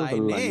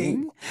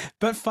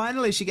 But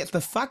finally, she gets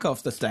the fuck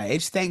off the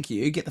stage. Thank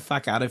you. Get the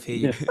fuck out of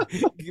here.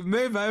 Yeah.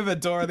 Move over,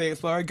 Dora the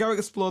Explorer. Go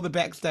explore the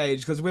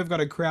backstage because we've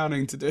got a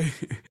crowning to do.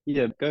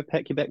 Yeah, go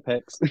pack your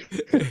backpacks.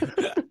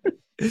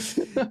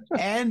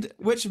 And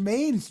which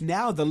means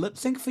now the lip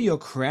sync for your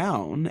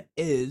crown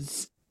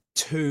is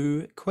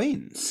 2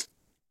 queens.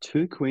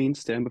 2 queens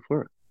stand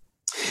before it.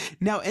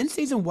 Now, in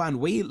season 1,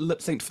 we lip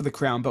synced for the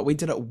crown, but we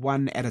did it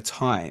one at a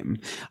time.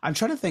 I'm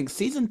trying to think,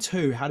 season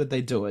 2, how did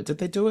they do it? Did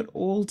they do it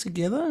all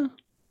together?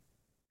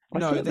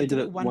 No, they did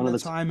it one at a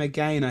time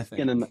again, I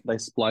think. And then they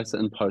splice it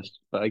in post.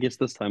 But I guess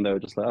this time they were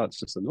just like, oh, it's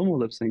just a normal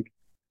lip sync.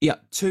 Yeah,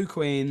 2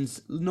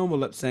 queens, normal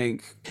lip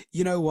sync.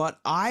 You know what?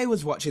 I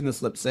was watching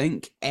this lip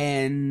sync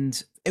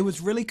and it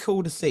was really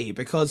cool to see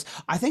because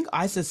I think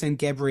Isis and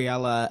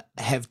Gabriella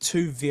have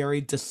 2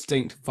 very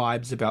distinct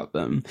vibes about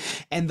them.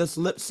 And this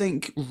lip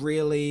sync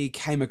really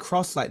came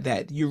across like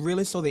that. You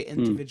really saw their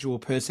individual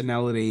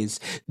personalities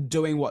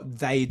doing what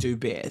they do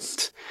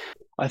best.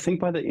 I think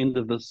by the end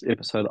of this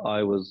episode,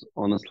 I was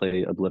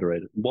honestly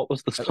obliterated. What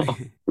was the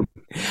song?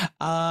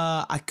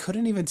 I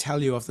couldn't even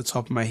tell you off the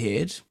top of my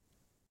head.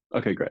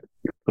 Okay, great.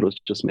 But it was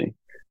just me.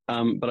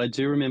 But I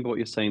do remember what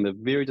you're saying. The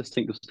very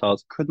distinctive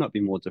styles could not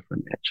be more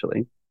different,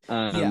 actually.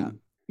 Yeah,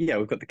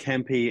 we've got the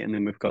campy, and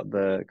then we've got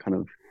the kind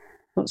of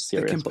not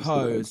serious, the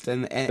composed,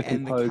 and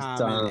the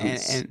calm,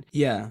 and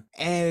yeah.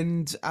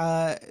 And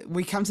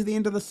we come to the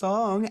end of the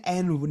song,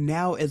 and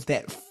now is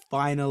that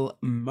final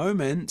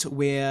moment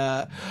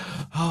where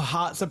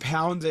hearts are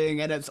pounding,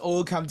 and it's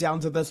all come down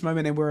to this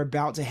moment, and we're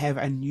about to have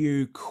a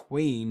new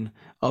queen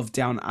of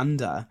Down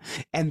Under,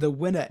 and the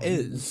winner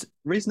is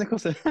Reese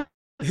Nicholson.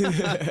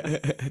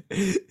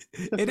 It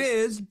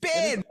is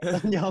Ben.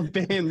 Yeah,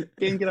 Ben,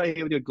 get out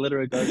here with your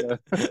glitter go-go.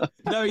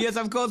 No, yes,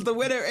 of course, the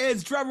winner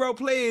is, drum roll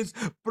please,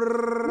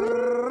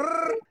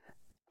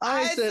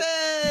 Isis!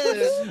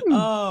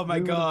 Oh my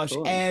gosh.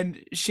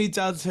 And she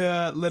does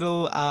her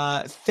little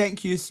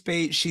thank you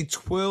speech. She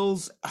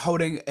twirls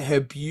holding her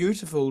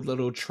beautiful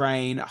little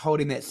train,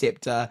 holding that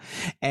scepter,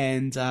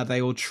 and they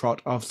all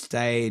trot off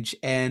stage.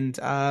 And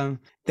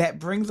that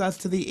brings us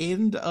to the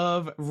end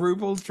of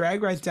RuPaul's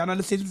Drag Race Down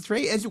Under Season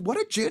 3. What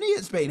a journey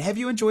it's been. Have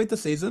you enjoyed the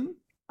season?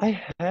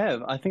 I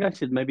have. I think I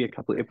said maybe a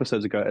couple of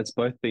episodes ago, it's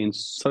both been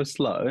so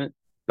slow,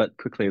 but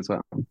quickly as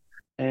well.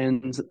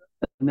 And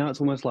now it's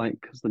almost like,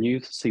 because the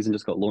new season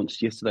just got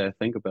launched yesterday, I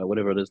think, about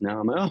whatever it is now.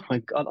 I'm like, oh my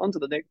God, on to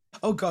the next.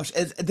 Oh gosh,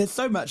 there's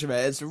so much of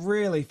it. It's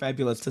really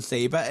fabulous to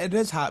see, but it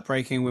is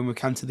heartbreaking when we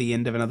come to the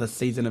end of another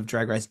season of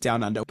Drag Race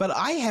Down Under. But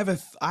I have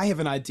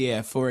an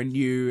idea for a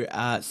new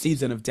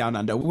season of Down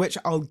Under, which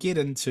I'll get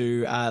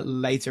into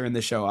later in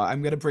the show.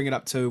 I'm going to bring it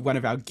up to one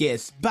of our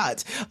guests,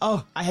 but,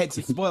 I hate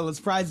to spoil the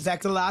surprise,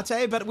 Zach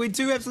Delate, but we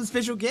do have some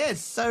special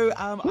guests. So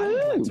I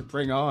would like to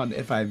bring on,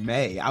 if I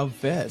may, our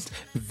first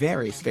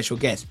very special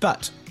guest, but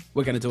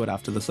we're going to do it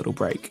after this little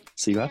break.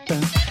 See you after.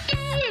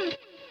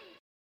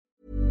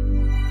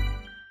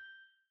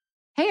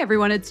 Hey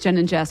everyone, it's Jen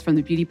and Jess from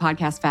the beauty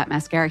podcast Fat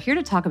Mascara here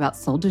to talk about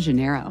Sol de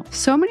Janeiro.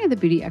 So many of the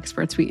beauty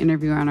experts we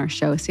interview on our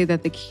show say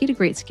that the key to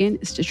great skin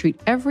is to treat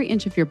every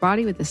inch of your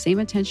body with the same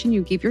attention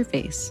you give your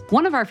face.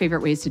 One of our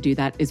favorite ways to do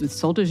that is with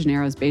Sol de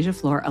Janeiro's Beija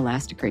Flor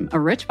Elastic Cream, a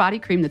rich body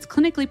cream that's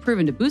clinically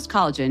proven to boost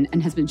collagen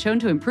and has been shown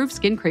to improve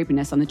skin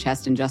crepiness on the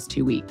chest in just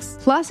 2 weeks.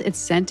 Plus, it's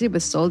scented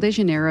with Sol de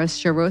Janeiro's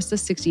Charosta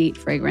 68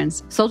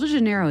 fragrance. Sol de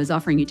Janeiro is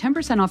offering you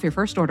 10% off your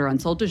first order on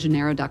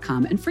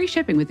soldejaneiro.com and free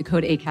shipping with the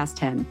code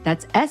ACAST10.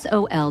 That's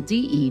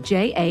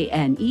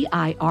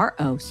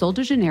SOLDEJANEIRO,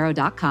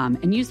 soldejaneiro.com,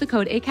 and use the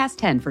code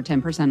ACAST10 for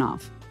 10%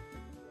 off.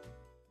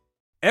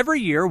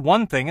 Every year,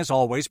 one thing is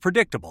always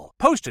predictable.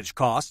 Postage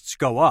costs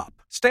go up.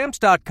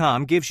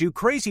 Stamps.com gives you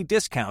crazy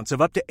discounts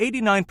of up to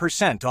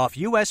 89% off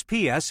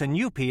USPS and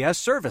UPS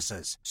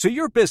services, so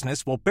your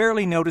business will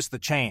barely notice the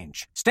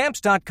change.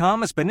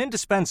 Stamps.com has been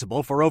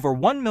indispensable for over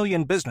 1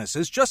 million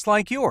businesses just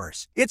like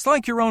yours. It's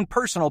like your own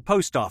personal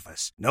post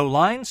office. No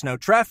lines, no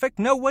traffic,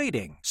 no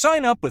waiting.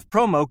 Sign up with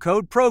promo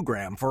code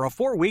PROGRAM for a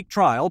 4-week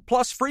trial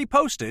plus free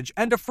postage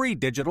and a free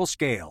digital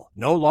scale.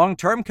 No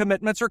long-term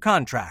commitments or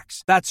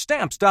contracts. That's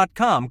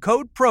Stamps.com,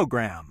 code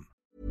PROGRAM.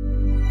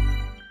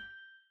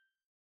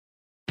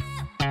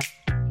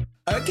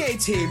 Okay,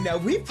 team, now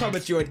we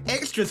promised you an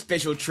extra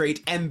special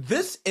treat, and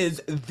this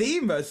is the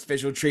most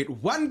special treat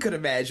one could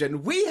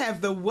imagine. We have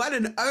the one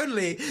and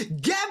only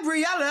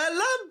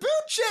Gabriella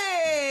Lambucci!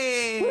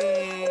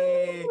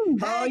 Hey,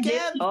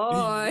 Gab!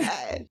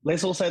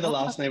 Let's all say the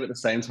last name at the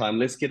same time.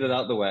 Let's get it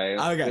out the way.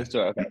 Okay. Let's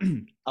do it.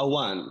 Okay. A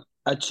 1,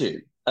 a 2,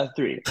 a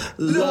 3.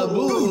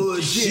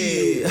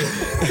 Lambucci!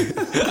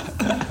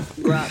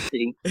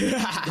 Grazie.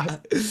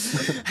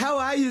 How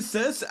are you,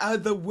 sis?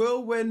 The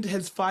whirlwind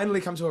has finally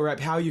come to a wrap.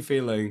 How are you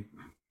feeling?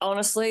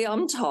 Honestly,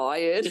 I'm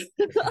tired.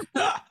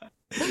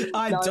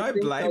 I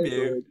don't blame you.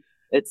 Good.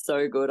 It's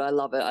so good. I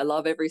love it. I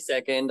love every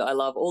second. I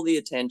love all the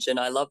attention.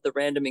 I love the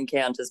random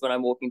encounters when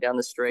I'm walking down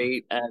the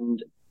street,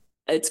 and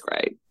it's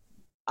great.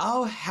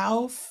 Oh,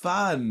 how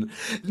fun.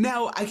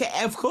 Now,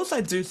 of course I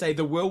do say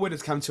the whirlwind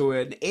has come to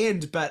an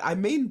end, but I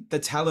mean the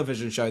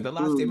television show, the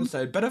last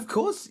episode. But of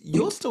course,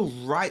 you're still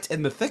right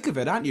in the thick of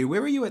it, aren't you?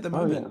 Where are you at the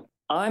moment? Yeah.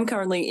 I'm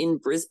currently in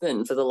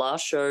Brisbane for the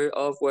last show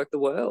of Work the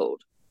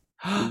World.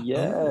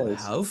 Yes. Oh,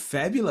 how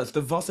fabulous.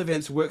 The Voss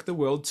Events Work the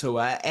World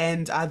Tour.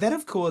 And that,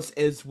 of course,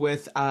 is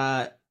with...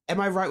 am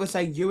I right with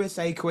saying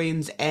USA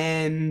Queens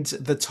and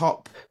the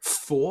top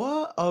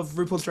 4 of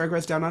RuPaul's Drag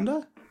Race Down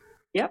Under?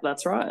 Yep,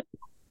 that's right.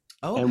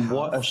 Oh, and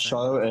what a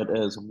show it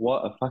is.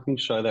 What a fucking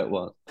show that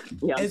was.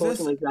 Yeah,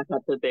 unfortunately, Zach had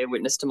to bear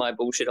witness to my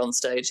bullshit on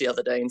stage the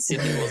other day in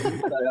Sydney.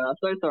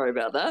 So sorry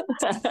about that.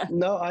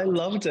 No, I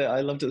loved it. I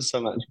loved it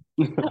so much.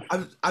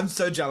 I'm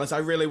so jealous. I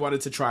really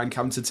wanted to try and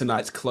come to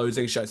tonight's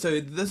closing show.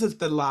 So this is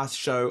the last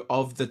show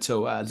of the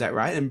tour, is that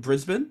right, in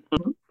Brisbane?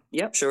 Mm-hmm.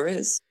 Yep, sure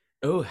is.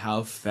 Oh,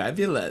 how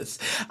fabulous.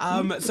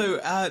 So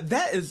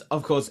that is,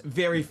 of course,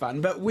 very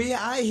fun. But we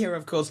are here,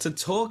 of course, to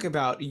talk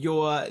about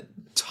your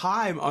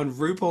time on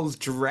RuPaul's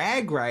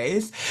Drag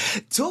Race.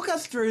 Talk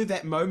us through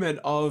that moment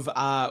of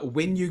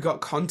when you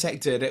got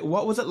contacted.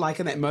 What was it like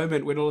in that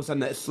moment when all of a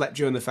sudden it slapped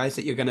you in the face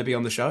that you're going to be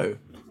on the show?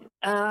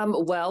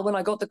 Well, when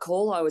I got the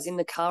call, I was in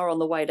the car on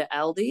the way to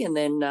Aldi, and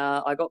then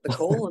I got the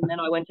call, and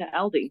then I went to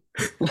Aldi.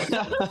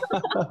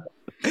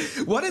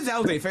 What is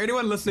Aldi? For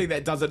anyone listening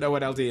that doesn't know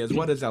what Aldi is,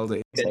 what is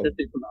Aldi? It's a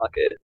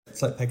supermarket.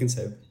 It's like Pack and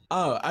Save.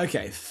 Oh,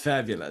 okay.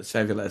 Fabulous,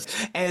 fabulous.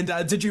 And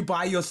did you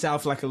buy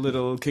yourself like a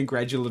little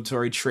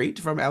congratulatory treat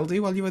from Aldi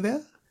while you were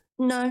there?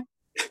 No.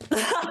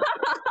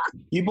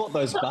 You bought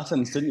those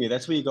buttons, didn't you?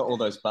 That's where you got all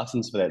those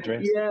buttons for that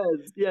dress.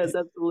 Yes,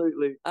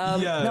 absolutely.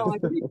 No,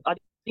 I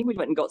think we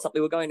went and got something.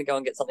 We were going to go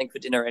and get something for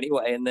dinner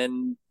anyway, and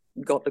then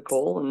got the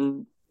call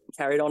and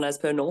carried on as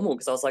per normal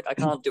because I was like, I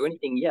can't do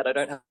anything yet. I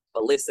don't have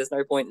a list. There's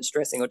no point in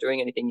stressing or doing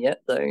anything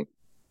yet. So,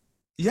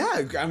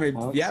 yeah, I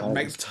mean, yeah, it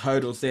makes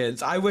total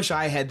sense. I wish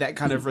I had that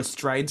kind of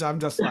restraint. I'm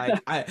just like,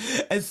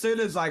 as soon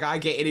as like I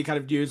get any kind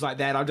of news like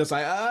that, I'm just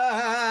like,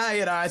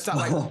 I start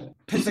like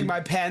pissing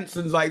my pants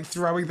and like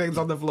throwing things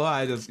on the floor.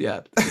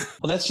 Well,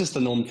 that's just the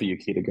norm for you,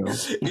 Kita girl.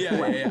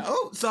 Yeah.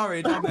 Oh,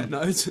 sorry, on that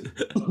note.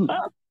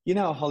 You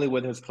know how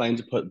Hollywood has claimed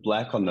to put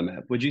black on the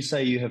map. Would you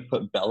say you have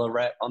put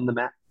Ballarat on the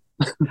map?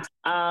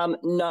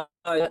 No,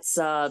 that's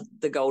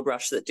the Gold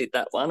Rush that did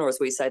that one, or as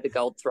we say, the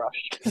Gold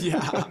Thrush.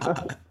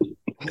 Yeah.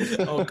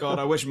 Oh God,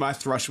 I wish my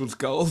thrush was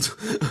gold.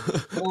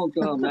 Oh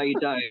God, no, you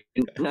don't.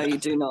 No, you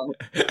do not.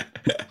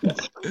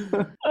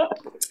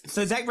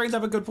 So Zach brings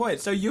up a good point.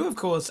 So you, of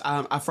course,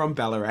 are from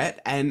Ballarat,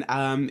 and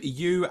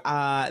you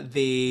are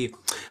the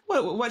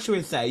what should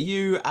we say?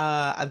 You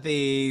are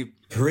the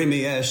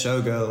Premier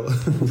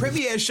showgirl.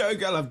 Premier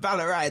showgirl of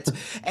Ballarat,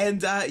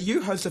 and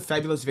you host a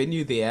fabulous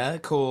venue there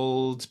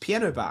called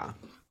Piano Bar.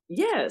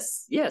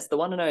 Yes, the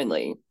one and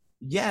only.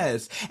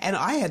 Yes, and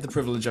I had the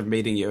privilege of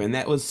meeting you, and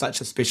that was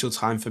such a special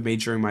time for me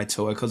during my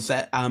tour because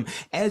that,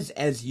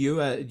 as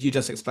you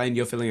just explained,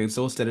 you're feeling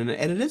exhausted, and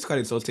it is quite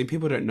exhausting.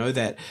 People don't know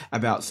that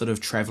about sort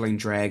of traveling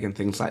drag and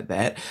things like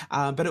that.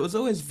 But it was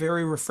always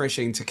very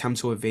refreshing to come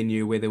to a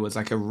venue where there was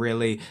like a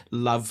really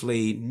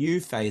lovely new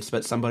face,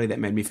 but somebody that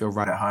made me feel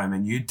right at home,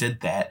 and you did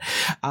that.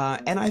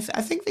 And I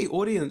think the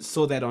audience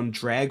saw that on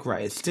Drag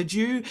Race. Did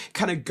you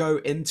kind of go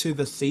into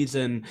the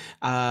season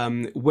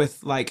with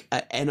like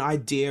an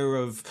idea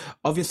of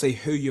obviously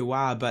who you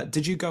are, but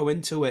did you go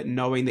into it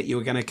knowing that you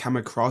were going to come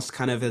across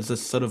kind of as a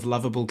sort of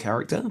lovable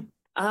character?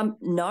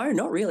 No,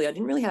 not really. I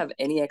didn't really have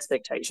any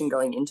expectation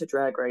going into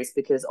Drag Race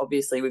because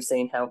obviously we've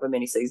seen however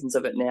many seasons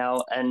of it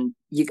now and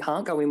you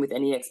can't go in with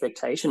any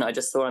expectation. I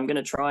just thought I'm going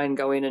to try and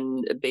go in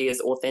and be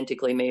as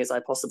authentically me as I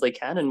possibly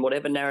can, and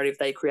whatever narrative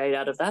they create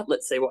out of that,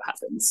 let's see what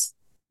happens.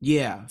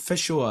 Yeah, for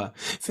sure.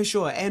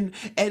 And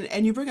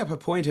you bring up a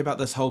point about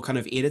this whole kind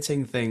of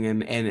editing thing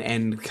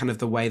and kind of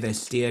the way they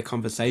steer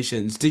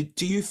conversations.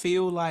 Do you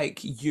feel like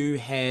you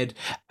had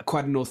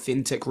quite an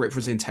authentic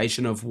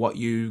representation of what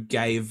you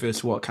gave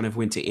versus what kind of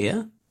went to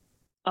air?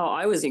 Oh,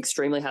 I was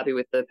extremely happy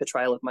with the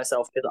portrayal of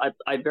myself because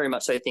I very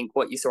much so think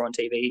what you saw on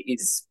TV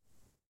is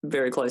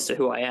very close to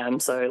who I am.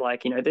 So,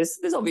 like, you know, there's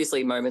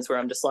obviously moments where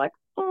I'm just like,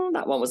 oh,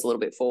 that one was a little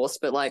bit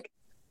forced, but like,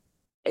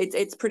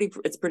 it's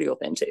pretty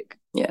authentic.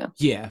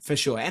 Yeah, for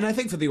sure. And I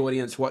think for the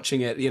audience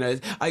watching it,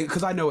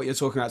 because I know what you're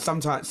talking about.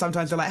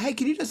 Sometimes they're like, hey,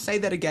 can you just say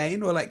that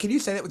again? Or like, can you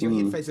say that with your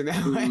head facing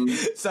that way?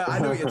 So I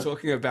know what you're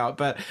talking about.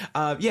 But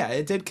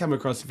it did come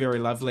across very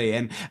lovely.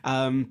 And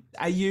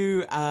are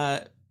you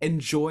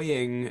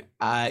enjoying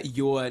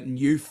your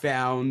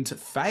newfound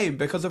fame?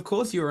 Because of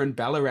course you're in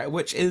Ballarat,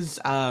 which is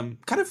kind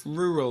of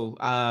rural,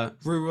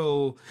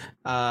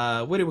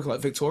 what do we call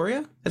it,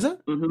 Victoria, is it?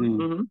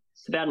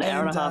 It's about an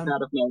hour and a half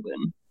out of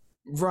Melbourne.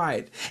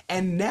 Right.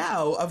 And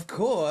now, of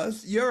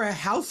course, you're a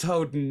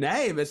household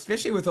name,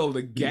 especially with all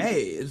the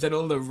gays and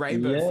all the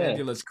rainbow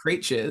fabulous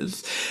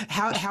creatures.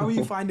 How are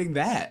you finding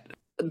that?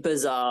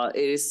 Bizarre.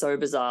 It is so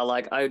bizarre.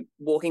 Like,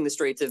 walking the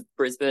streets of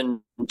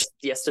Brisbane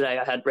yesterday,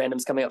 I had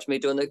randoms coming up to me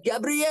doing the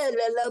Gabriella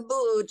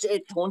Labouche.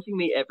 It's haunting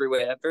me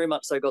everywhere. I've very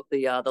much so got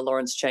the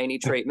Lawrence Chaney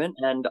treatment,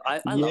 and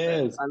I love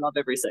it. I love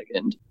every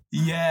second.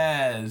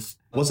 Yes.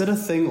 Was it a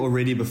thing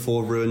already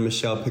before Rue and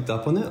Michelle picked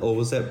up on it, or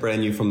was that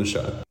brand new from the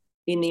show?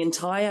 In the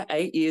entire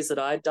 8 years that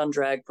I'd done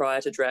drag prior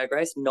to Drag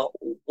Race, not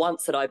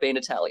once had I been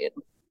Italian.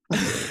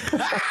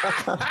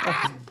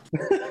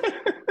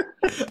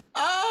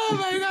 Oh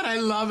my God, I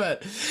love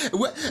it.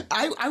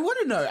 I want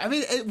to know. I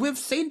mean, we've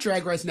seen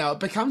Drag Race now. It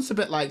becomes a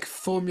bit like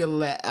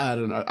Formula. I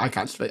don't know. I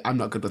can't speak. I'm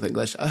not good with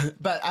English.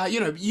 But,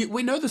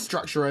 we know the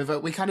structure of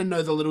it. We kind of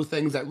know the little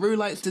things that Rue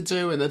likes to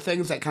do and the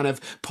things that kind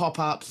of pop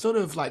up sort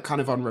of like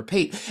kind of on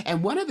repeat.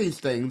 And one of these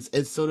things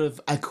is sort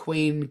of a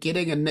queen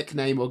getting a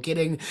nickname or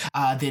getting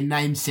their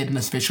name said in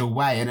a special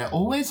way. And it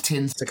always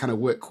tends to kind of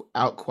work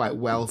out quite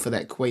well for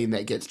that queen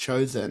that gets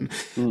chosen.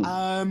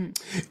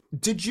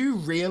 Did you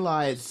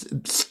realize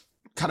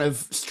kind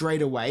of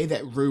straight away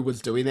that Rue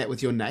was doing that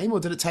with your name, or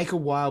did it take a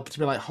while to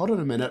be like, hold on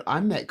a minute,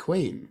 I'm that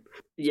queen?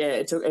 Yeah,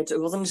 it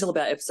wasn't until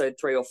about episode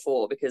 3 or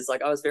 4, because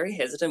like I was very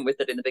hesitant with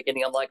it in the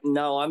beginning. I'm like,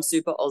 no, I'm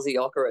super Aussie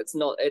Ocker. It's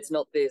not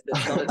this.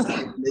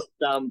 It's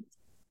not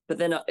but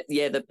then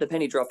the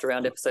penny dropped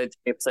around episode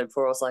 3, episode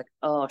 4. I was like,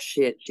 oh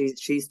shit,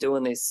 she's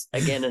doing this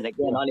again and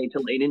again. I need to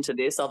lean into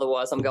this,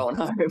 otherwise I'm going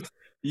home.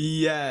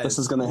 Yeah, this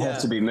is going to have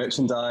to be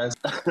merchandise.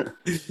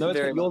 No,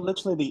 you're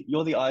literally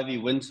you're the Ivy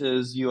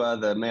Winters. You are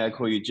the May I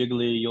Call You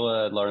Jiggly.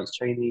 You're Lawrence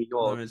Chaney.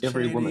 You're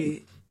every woman.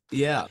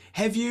 Yeah.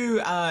 Have you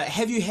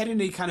had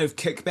any kind of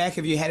kickback?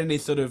 Have you had any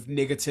sort of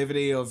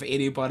negativity of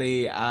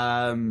anybody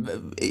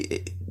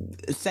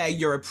saying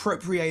you're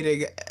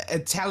appropriating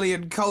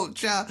Italian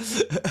culture?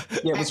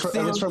 Yeah,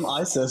 it was from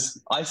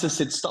ISIS. ISIS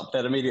said stop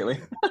that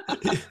immediately.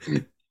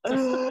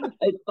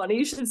 It's funny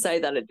you should say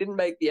that. It didn't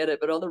make the edit,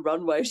 but on the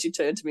runway she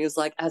turned to me and was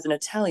like, as an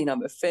Italian,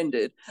 I'm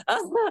offended.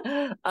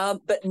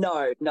 But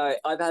no,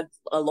 I've had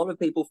a lot of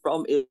people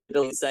from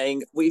Italy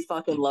saying, we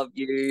fucking love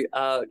you.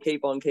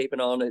 Keep on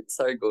keeping on. It's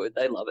so good.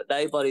 They love it.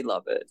 They bloody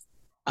love it.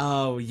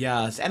 Oh,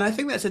 yes. And I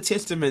think that's a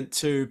testament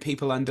to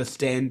people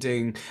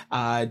understanding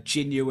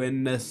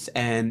genuineness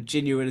and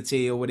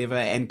genuinity or whatever,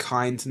 and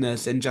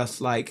kindness and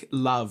just like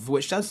love,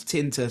 which does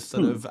tend to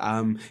sort of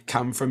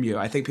come from you.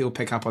 I think people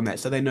pick up on that,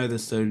 so they know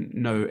there's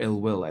no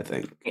ill will, I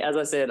think. As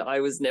I said,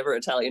 I was never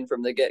Italian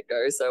from the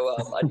get-go, so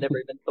I'd never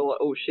even thought,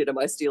 oh shit, am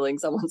I stealing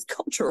someone's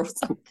culture or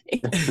something?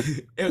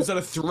 It was sort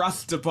of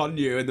thrust upon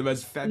you in the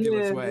most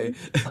fabulous way.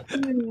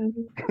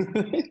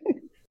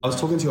 I was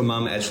talking to your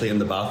mum actually in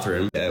the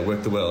bathroom at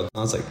Work the World.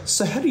 I was like,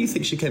 so how do you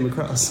think she came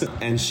across?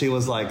 And she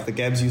was like, the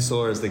Gabs you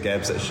saw is the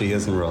Gabs that she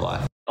is in real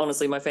life.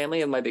 Honestly, my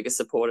family are my biggest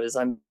supporters.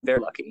 I'm very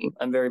lucky.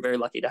 I'm very, very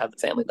lucky to have the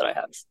family that I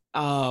have.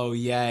 Oh,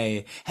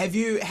 yay.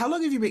 How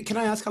long have you been, can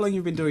I ask how long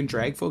you've been doing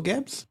drag for,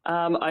 Gabs?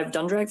 I've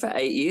done drag for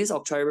 8 years.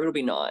 October it'll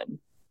be 9.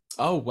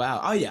 Oh,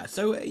 wow. Oh, yeah.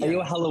 So, Are you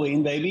a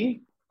Halloween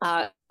baby?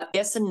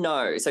 Yes and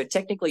no. So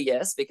technically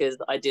yes, because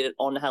I did it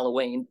on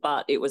Halloween,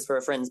 but it was for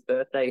a friend's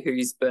birthday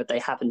whose birthday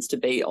happens to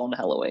be on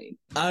Halloween.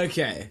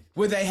 Okay.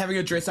 Were they having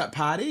a dress-up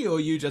party, or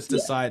you just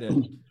decided?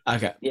 Yeah.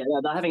 Okay. Yeah,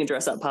 no, they're having a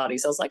dress-up party,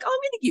 so I was like, I'm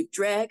going to give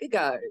drag a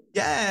go.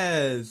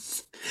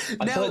 Yes.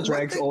 I feel like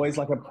drag's always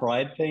like a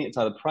pride thing. It's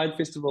either Pride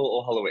Festival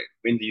or Halloween.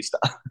 When do you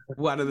start?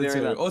 One of the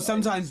two. Or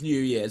sometimes New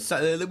Year's.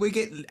 So we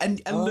get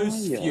a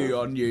loose few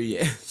on New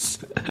Year's.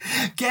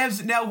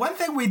 Gabs, now one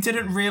thing we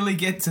didn't really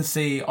get to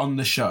see on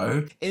the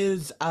show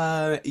is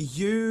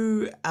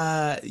you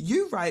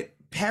write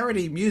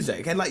parody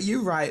music, and like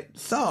you write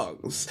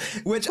songs,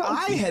 which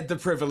I had the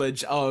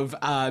privilege of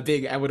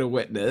being able to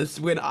witness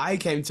when I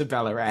came to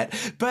Ballarat.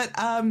 But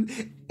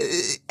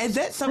is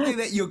that something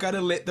that you're going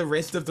to let the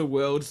rest of the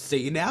world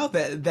see now,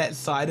 that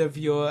side of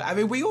your, I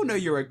mean, we all know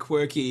you're a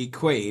quirky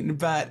queen,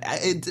 but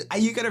are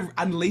you going to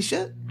unleash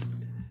it?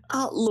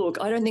 Look,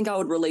 I don't think I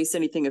would release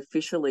anything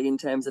officially in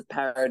terms of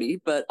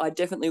parody, but I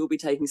definitely will be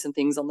taking some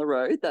things on the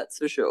road, that's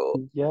for sure.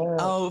 Yeah.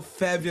 Oh,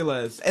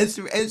 fabulous.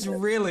 It's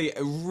really,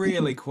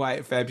 really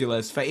quite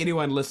fabulous. For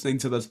anyone listening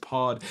to this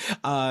pod,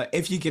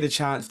 if you get a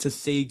chance to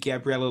see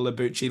Gabriella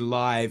Labouche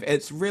live,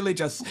 it's really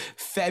just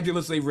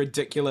fabulously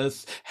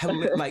ridiculous,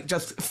 like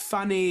just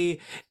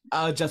funny,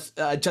 just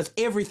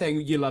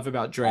everything you love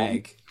about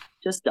drag.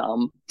 Just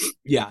dumb.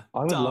 Yeah.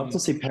 I would love to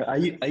see, are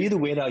you the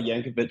Weird Al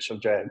Yankovic of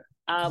drag?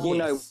 Well,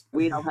 no,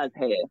 Weird Al has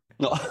hair.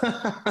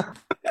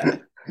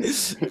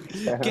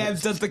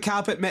 Gabs, does the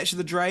carpet match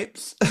the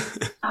drapes?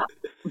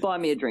 Buy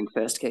me a drink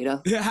first,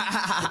 Keita.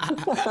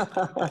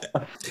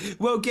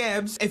 Well,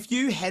 Gabs, if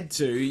you had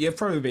to, you've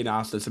probably been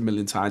asked this a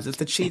million times, it's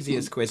the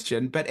cheesiest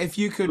question, but if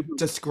you could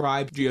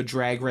describe your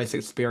drag race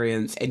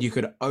experience and you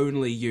could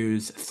only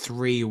use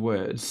 3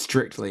 words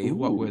strictly,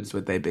 what words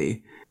would they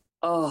be?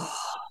 Oh,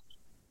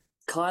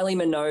 Kylie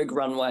Minogue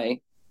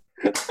runway.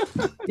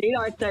 Need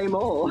I say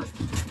more?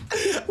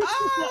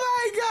 Oh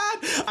my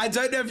God! I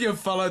don't know if you've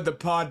followed the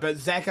pod, but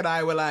Zach and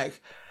I were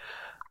like,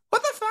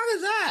 what the fuck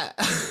is that?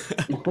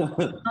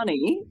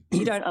 Honey,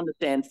 you don't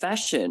understand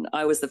fashion.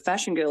 I was the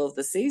fashion girl of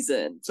the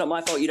season. It's not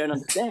my fault you don't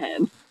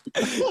understand.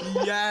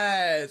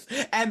 Yes.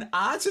 And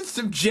art is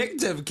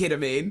subjective,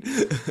 ketamine.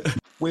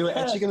 We were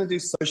actually going to do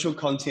social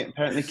content.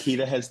 Apparently,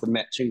 Keita has the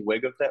matching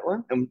wig of that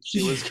one, and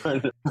she was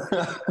going to...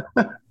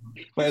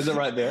 Wait, is it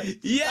right there?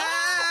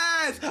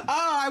 Yes! Oh,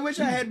 I wish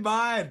I had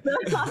mine.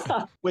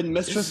 When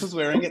Mistress was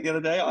wearing it the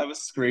other day, I was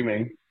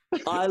screaming.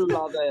 I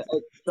love it.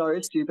 It's so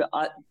stupid.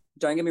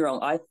 Don't get me wrong,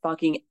 I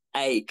fucking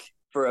ache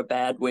for a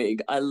bad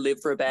wig. I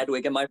live for a bad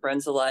wig, and my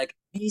friends are like,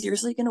 are you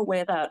seriously going to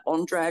wear that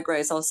on Drag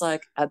Race? I was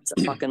like,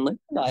 absolutely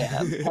I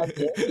am. How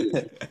dare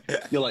you?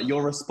 You're like,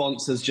 your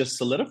response has just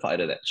solidified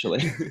it,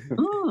 actually.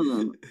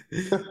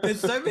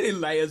 There's so many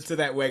layers to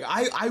that wig.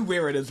 I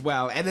wear it as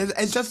well, and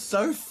it's just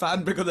so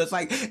fun because it's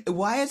like,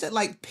 why is it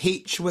like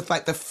peach with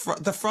like the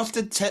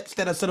frosted tips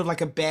that are sort of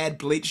like a bad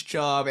bleach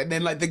job, and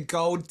then like the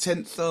gold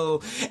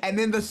tinsel, and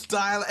then the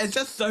style. It's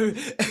just so,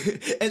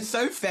 it's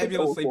so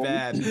fabulously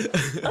bad.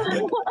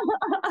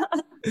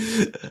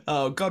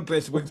 Oh, God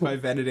bless Wigs by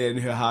Vanity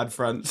and her hard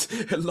fronts,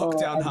 her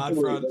lockdown hard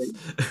fronts.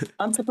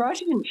 I'm surprised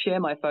she didn't share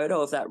my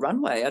photo of that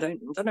runway. I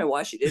don't know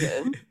why she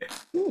didn't.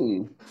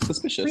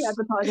 Suspicious. Free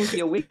advertising for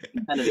your wig,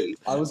 Vanity.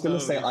 I was going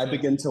to say, I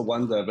begin to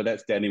wonder, but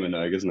that's Danny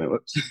Minogue, isn't it?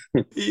 Whoops.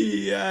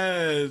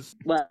 Yes.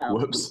 Well,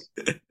 whoops.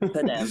 For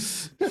them.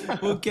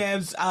 Well,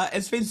 Gabs,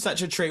 it's been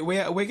such a treat.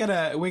 We're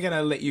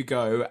gonna let you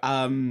go.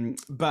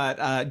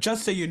 But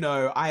just so you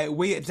know,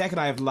 Zach and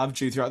I have loved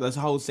you throughout this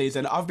whole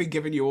season. I've been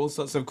giving you all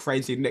sorts of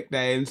crazy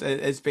nicknames.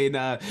 It's been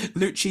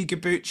Lucci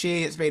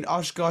Gabucci. It's been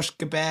Osh Gosh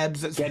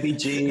Kebabs. It's Gabby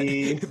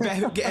G.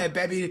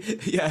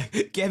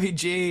 Gabby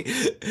G.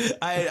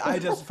 I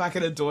just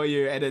fucking adore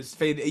you, and it's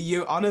been,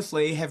 you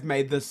honestly have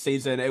made this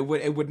season. It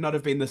would not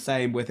have been the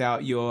same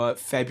without your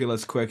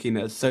fabulous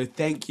quirkiness. So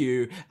thank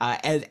you,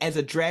 as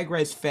a Drag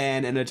Race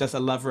fan and just a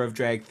lover of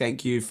drag.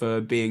 Thank you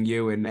for being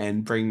you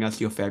and bringing us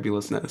your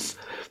fabulousness.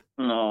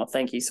 Oh,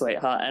 thank you,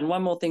 sweetheart. And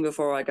one more thing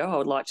before I go, I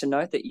would like to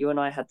note that you and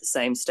I had the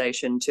same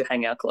station to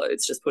hang our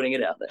clothes, just putting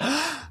it out there.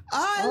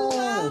 I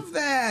love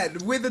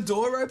that. Where the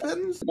door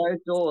opens? Those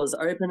doors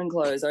open and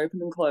close,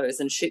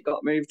 and shit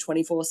got moved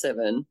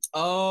 24/7.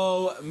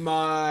 Oh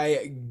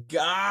my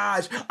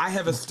gosh. I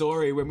have a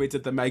story when we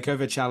did the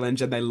makeover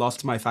challenge and they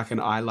lost my fucking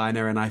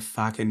eyeliner and I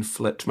fucking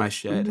flipped my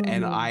shit.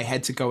 And I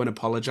had to go and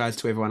apologize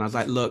to everyone. I was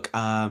like, look,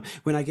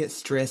 when I get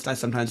stressed, I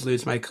sometimes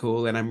lose my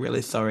cool and I'm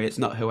really sorry. It's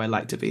not who I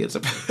like to be as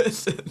a person. I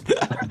was like,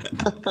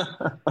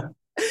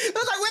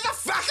 where the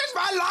fuck is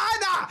my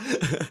liner?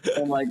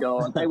 Oh my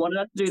God. They wanted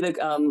us to do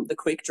the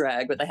quick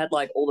drag, but they had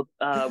like all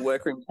the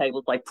workroom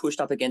tables like pushed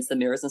up against the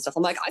mirrors and stuff.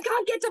 I'm like, I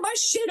can't get to my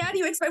shit. How do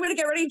you expect me to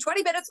get ready in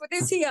 20 minutes with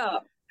this here?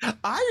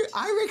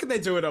 I reckon they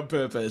do it on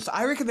purpose.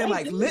 I reckon they're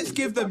like, let's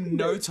give them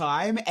no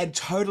time and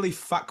totally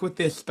fuck with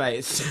their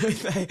space.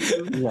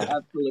 Yeah,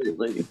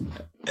 absolutely.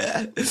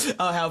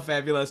 Oh, how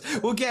fabulous.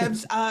 Well,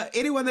 Gabs,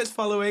 anyone that's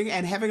following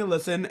and having a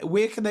listen,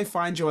 where can they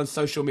find you on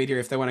social media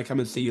if they want to come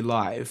and see you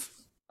live?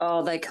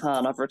 Oh, they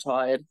can't. I've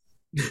retired.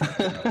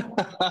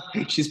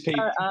 She's peaked.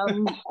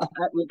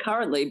 We're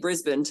currently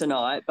Brisbane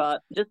tonight,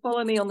 but just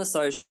follow me on the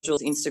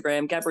socials,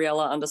 Instagram,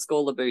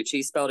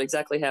 Gabriella_Labucci, spelled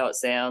exactly how it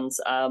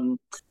sounds.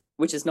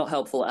 Which is not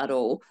helpful at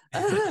all.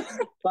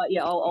 But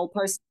yeah, I'll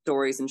post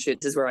stories and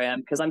shit is where I am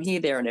because I'm here,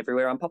 there, and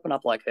everywhere. I'm popping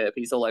up like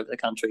herpes all over the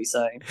country,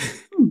 so...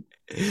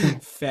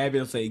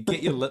 Fabulously.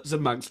 Get your lips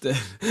amongst it.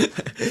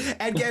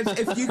 And Gabs,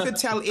 if you could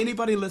tell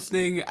anybody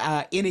listening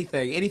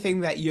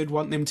anything that you'd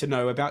want them to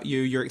know about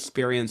you, your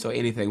experience or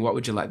anything, what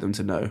would you like them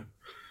to know?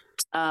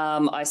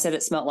 I said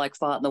it smelled like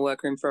fart in the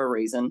workroom for a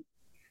reason.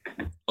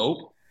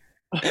 Oh.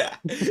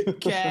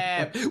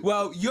 Gab,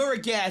 well, you're a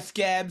gas,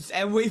 Gabs,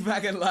 and we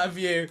fucking love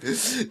you.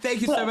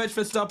 Thank you so much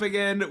for stopping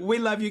in. We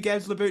love you,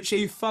 Gabs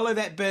Labucci. Follow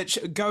that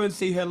bitch. Go and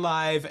see her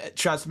live.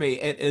 Trust me,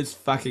 it is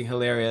fucking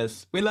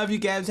hilarious. We love you,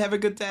 Gabs. Have a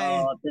good day.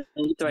 Oh,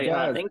 thank you,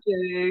 sweetheart. Thank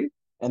you.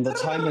 And the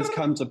time has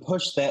come to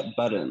push that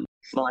button.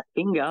 My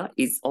finger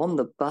is on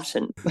the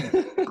button.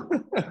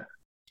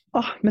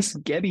 Oh, Miss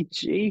Gabby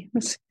G.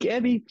 Miss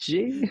Gabby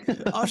G.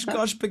 Osh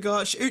gosh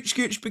bagosh, ooch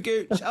gooch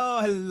bagooch. Oh,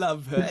 I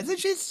love her. Isn't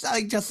she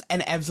like just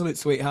an absolute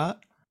sweetheart?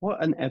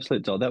 What an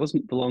absolute doll. That was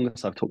the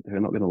longest I've talked to her,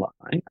 not going to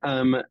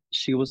lie.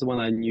 She was the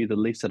one I knew the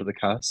least out of the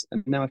cast,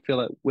 and now I feel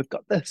like we've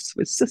got this.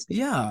 We're sisters.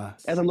 Yeah.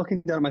 As I'm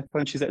looking down at my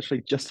phone, she's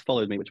actually just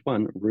followed me, which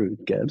one?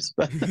 Rude, Gabs.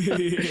 No,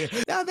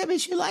 that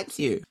means she likes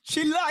you.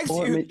 She likes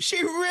you.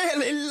 She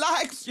really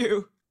likes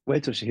you.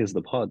 Wait till she hears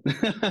the pod.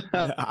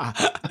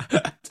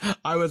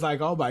 I was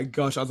like, oh my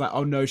gosh. I was like,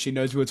 oh no, she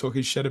knows we were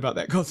talking shit about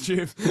that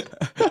costume.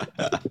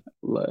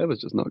 It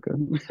was just not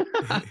good.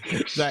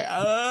 Like,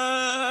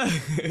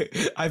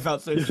 I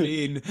felt so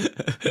seen.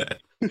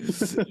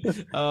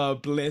 Oh,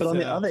 bless But on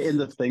the her. other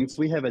end of things,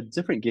 we have a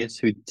different guest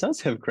who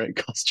does have great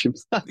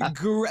costumes.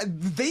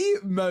 The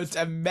most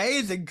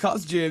amazing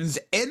costumes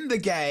in the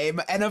game,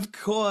 and of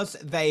course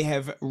they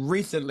have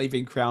recently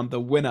been crowned the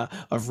winner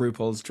of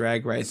RuPaul's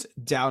Drag Race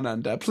Down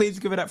Under. Please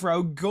give it up for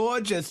our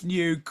gorgeous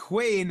new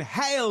queen.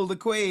 Hail the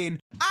queen,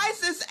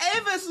 Isis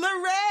Avis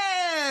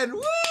Loren!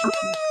 Woo!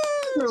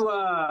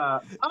 Oh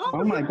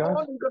my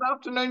God. Good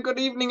afternoon, good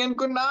evening, and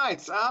good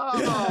night.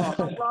 Oh,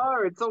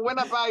 hello, it's a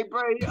winner,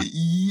 baby.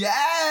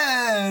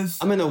 Yes!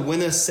 I'm in a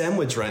winner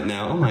sandwich right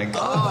now. Oh my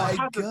God. Oh my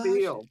How's it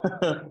feel?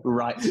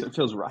 Right, it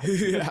feels right.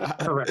 Yeah.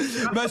 Correct.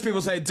 Most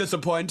people say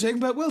disappointing,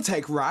 but we'll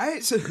take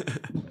right.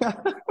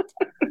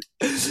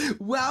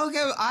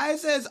 Welcome,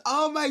 Isis.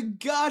 Oh my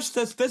gosh,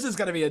 this is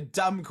going to be a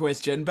dumb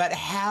question, but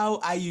how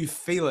are you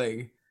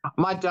feeling?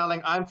 My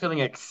darling, I'm feeling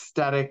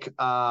ecstatic.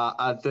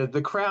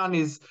 The crown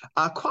is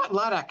quite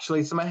light,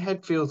 actually, so my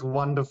head feels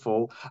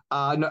wonderful.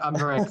 No, I'm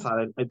very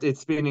excited.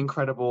 It's been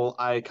incredible.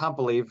 I can't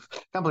believe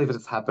it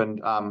has happened.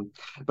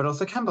 But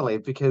also can't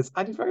believe because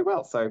I did very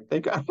well. So there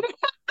you go.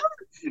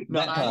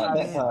 That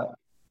part.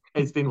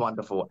 It's been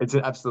wonderful. It's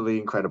absolutely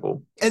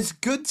incredible. It's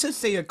good to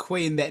see a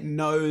queen that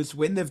knows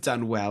when they've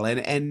done well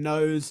and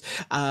knows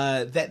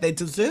that they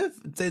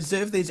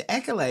deserve these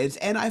accolades.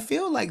 And I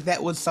feel like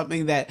that was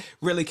something that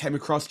really came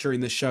across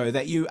during the show,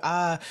 that you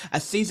are a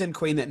seasoned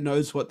queen that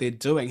knows what they're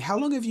doing. How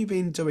long have you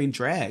been doing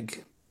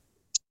drag?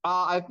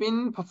 I've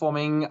been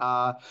performing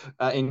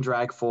in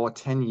drag for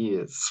 10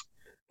 years.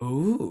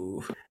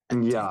 Ooh,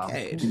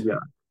 decade. Yeah.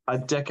 A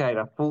decade,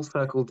 a full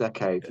circle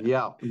decade.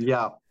 Yeah.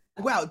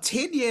 Wow,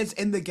 10 years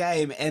in the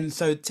game, and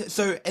so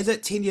is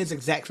it 10 years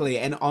exactly,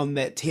 and on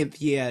that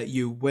 10th year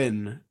you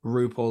win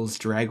RuPaul's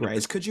Drag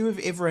Race. Could you have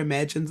ever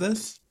imagined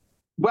this?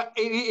 Well,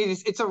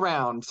 it's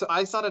around. So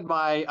I started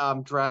my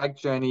drag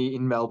journey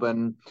in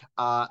Melbourne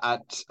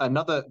at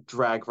another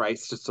drag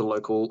race, just a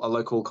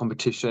local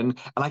competition,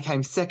 and I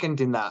came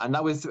second in that, and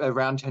that was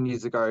around 10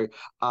 years ago.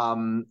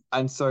 And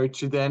so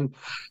to then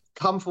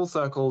come full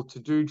circle to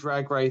do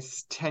Drag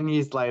Race 10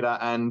 years later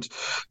and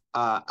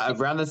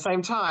around the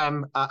same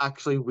time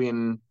actually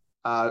win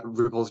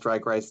RuPaul's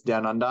Drag Race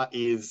Down Under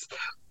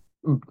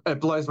it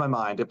blows my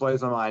mind. It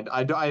blows my mind.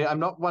 I'm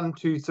not one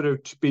to sort of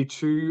be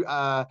too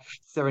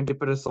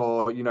serendipitous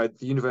or,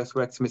 the universe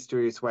works in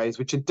mysterious ways,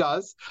 which it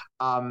does.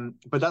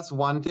 But that's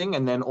one thing.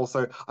 And then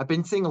also I've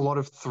been seeing a lot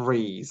of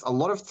threes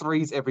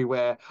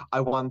everywhere.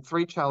 I won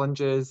 3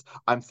 challenges.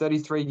 I'm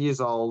 33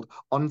 years old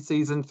on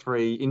season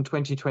 3 in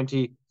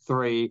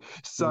 2023.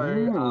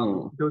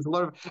 So there was a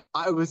lot of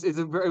it was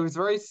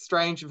very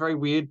strange and very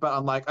weird, but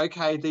I'm like,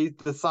 okay,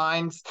 the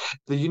signs,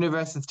 the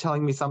universe is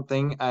telling me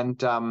something,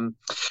 and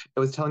it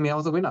was telling me I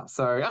was a winner.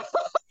 So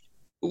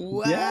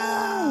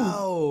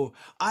wow.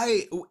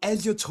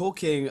 As you're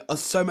talking,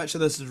 so much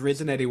of this is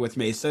resonating with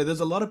me. So there's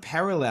a lot of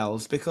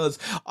parallels because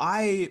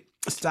I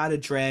started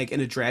drag in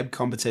a drag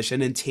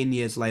competition and 10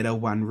 years later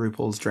won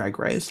RuPaul's Drag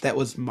Race. That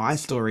was my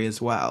story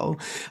as well.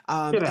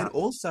 And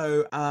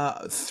also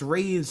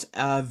threes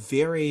are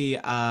very,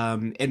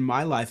 in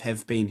my life,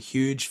 have been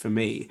huge for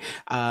me.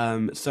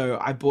 So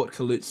I bought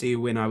Kalutsi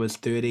when I was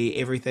 30.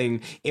 Everything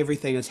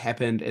has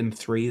happened in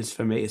threes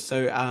for me.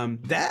 So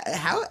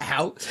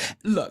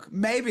look,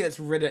 maybe it's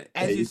written,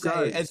 as you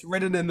say, it's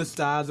written in the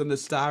stars and the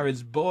star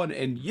is born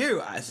in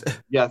you.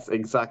 Yes,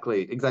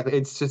 exactly.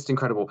 It's just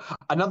incredible.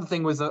 Another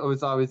thing was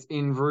I was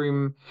in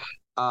room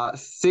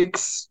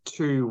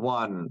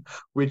 621,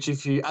 which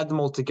if you add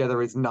them all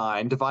together is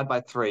 9, divide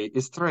by 3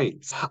 is 3.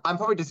 I'm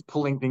probably just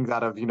pulling things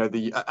out of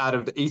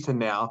the ether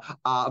now,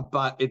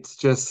 but it's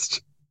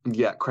just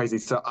crazy.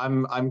 So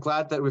I'm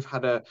glad that we've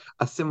had a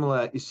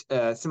similar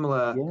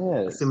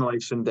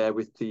assimilation there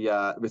with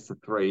the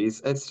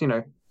threes. It's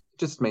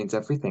just means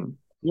everything.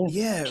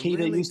 Yeah, Keita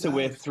really used to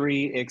wear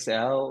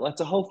 3XL.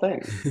 That's a whole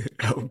thing.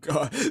 Oh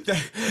God,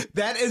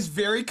 that is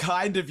very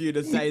kind of you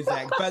to say,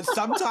 Zach. But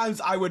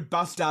sometimes I would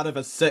bust out of a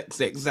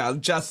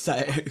 6XL. Just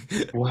saying.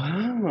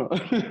 Wow.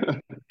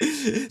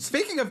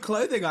 Speaking of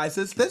clothing,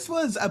 Isis, this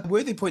was a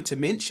worthy point to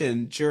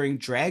mention during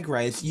Drag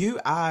Race. You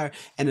are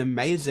an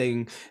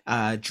amazing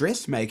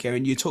dressmaker,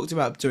 and you talked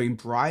about doing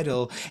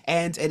bridal,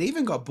 and it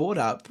even got brought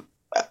up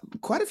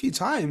quite a few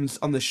times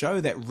on the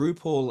show that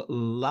RuPaul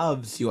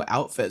loves your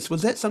outfits.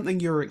 Was that something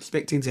you were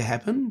expecting to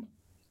happen?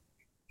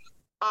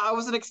 I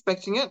wasn't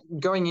expecting it.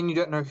 Going in, you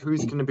don't know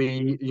who's going to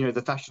be,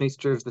 the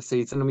fashionista of the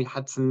season. And we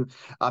had some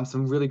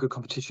really good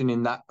competition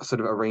in that sort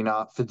of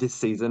arena for this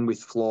season with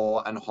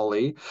Floor and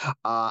Holly,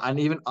 and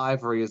even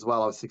Ivory as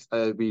well.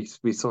 We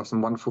saw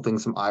some wonderful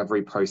things from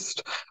Ivory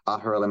post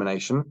her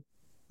elimination.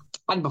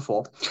 And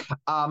before,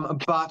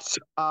 but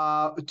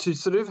to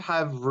sort of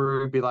have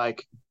Ru be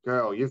like,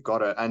 girl, you've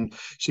got it. And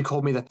she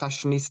called me the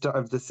fashionista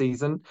of the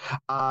season.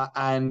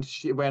 And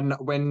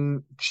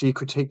when she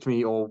critiqued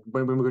me, or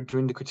when we were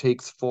doing the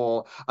critiques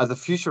for the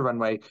Fuchsia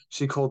runway,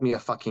 she called me a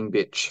fucking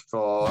bitch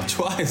for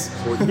twice.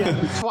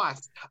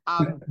 Twice.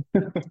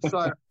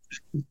 So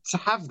to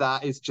have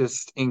that is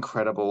just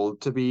incredible.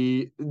 To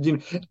be,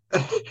 in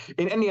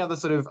any other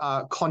sort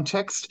of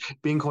context,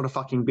 being called a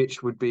fucking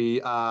bitch would be,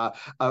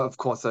 of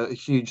course, a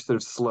huge sort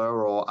of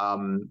slur or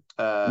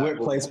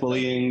workplace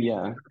bullying.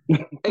 Yeah,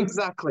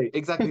 exactly.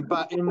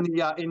 But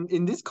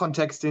in this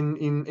context,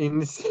 in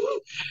this,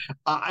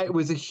 it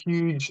was a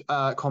huge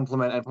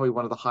compliment, and probably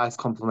one of the highest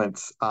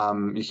compliments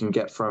you can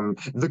get from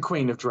the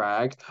Queen of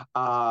Drag.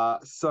 I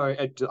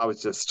was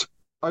just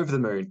over the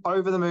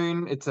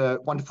moon. It's a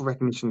wonderful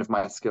recognition of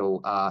my skill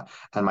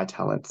and my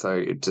talent. So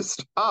it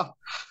just right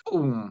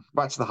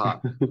to the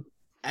heart.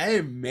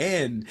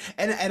 Amen.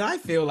 And I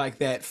feel like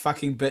that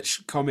fucking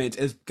bitch comment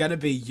is gonna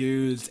be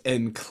used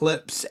in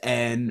clips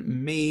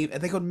and Are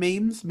they called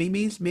memes?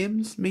 Memes?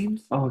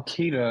 Oh,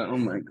 Kita. Oh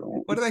my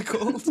god. What are they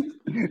called?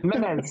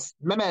 Memes.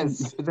 The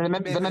memes. But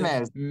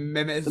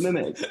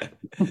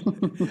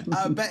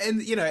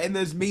in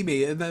those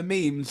the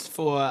memes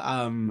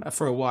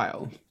for a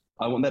while.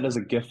 I want that as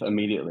a GIF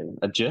immediately.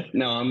 A GIF?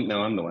 No, I'm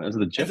the one. Is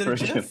it a GIF or a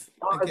GIF?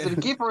 Oh, okay. Is it a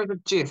GIF or is it a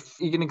GIF?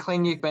 You're gonna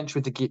clean your bench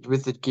with the GIF.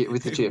 With the GIF.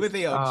 With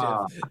the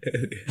old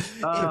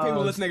GIF.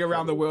 People listening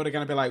around the world are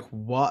gonna be like,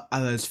 "What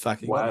are those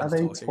fucking? What are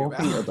they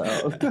talking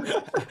about?"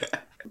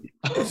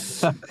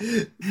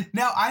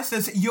 Now,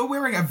 Isis, you're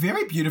wearing a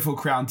very beautiful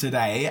crown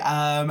today.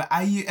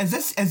 Are you? Is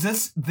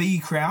this the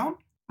crown?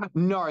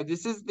 No,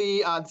 this is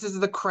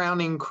the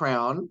crowning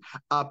crown,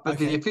 but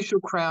the official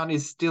crown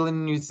is still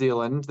in New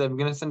Zealand. They're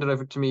going to send it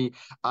over to me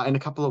in a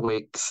couple of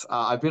weeks.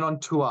 I've been on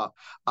tour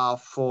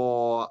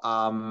for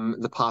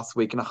the past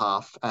week and a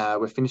half.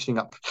 We're finishing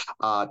up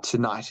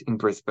tonight in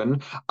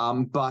Brisbane,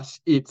 but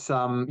it's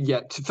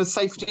for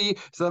safety,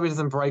 so that it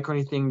doesn't break or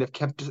anything. They've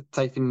kept it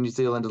safe in New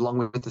Zealand along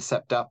with the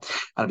scepter, and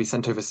it'll be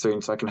sent over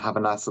soon, so I can have a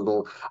nice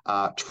little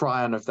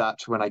try on of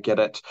that when I get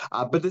it.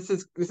 But this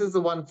is the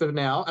one for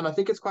now, and I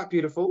think it's quite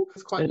beautiful.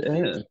 It's quite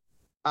cute.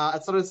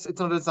 It's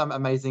not as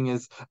amazing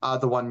as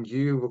the one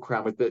you were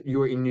crowned with, but you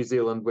were in New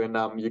Zealand when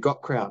you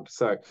got crowned.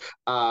 So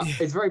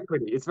it's very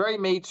pretty. It's very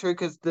me too,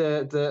 because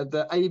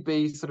the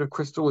AB sort of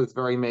crystal is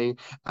very me,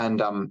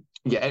 and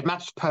it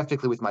matched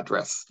perfectly with my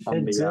dress.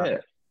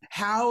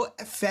 How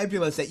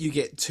fabulous that you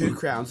get two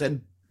crowns,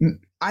 and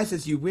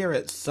Isis, you wear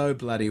it so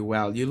bloody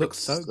well. You look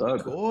so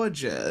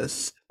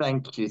gorgeous.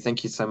 Thank you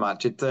so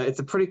much. It's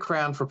a pretty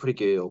crown for a pretty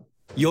girl.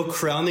 Your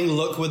crowning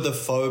look with the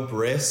faux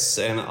breasts,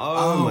 and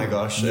oh my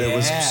gosh, it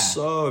was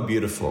so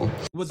beautiful.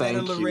 Was that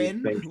a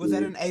Loren? Was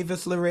that an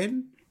Avis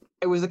Loren?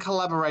 It was a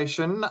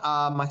collaboration.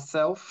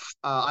 Myself,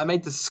 I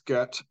made the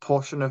skirt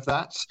portion of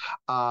that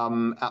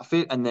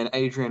outfit, and then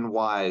Adrian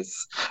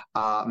Wise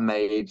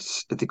made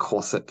the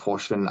corset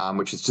portion,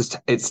 which is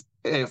it's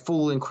a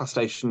full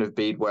incrustation of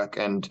beadwork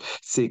and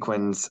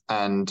sequins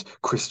and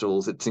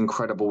crystals. It's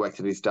incredible work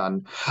that he's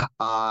done.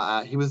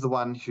 He was the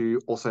one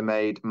who also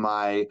made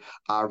my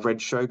red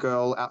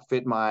showgirl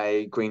outfit,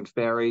 my green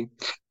fairy,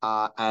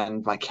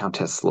 and my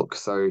countess look.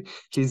 So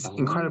he's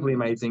incredibly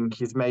amazing.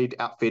 He's made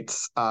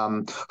outfits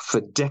for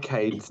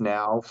decades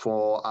now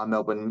for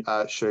Melbourne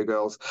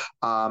showgirls,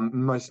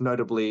 most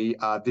notably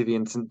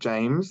Vivian St.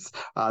 James,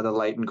 the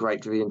late and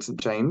great Vivian St.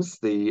 James,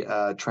 the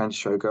trans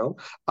showgirl,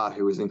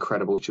 who was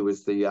incredible. She was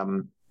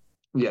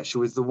she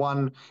was the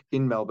one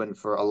in Melbourne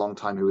for a long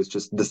time who was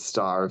just the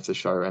star of the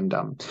show. And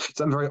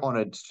so I'm very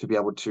honoured to be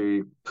able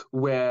to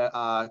wear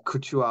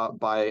couture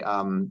by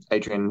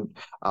Adrian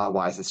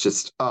Wise. It's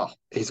just,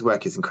 his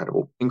work is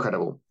incredible.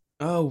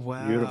 Oh,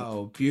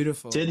 wow.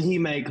 Beautiful. Did he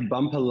make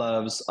Bumper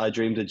Love's I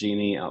Dreamed a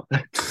Genie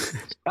outfit?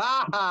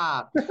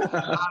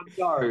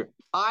 No,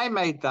 I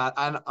made that,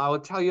 and I will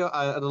tell you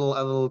a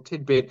little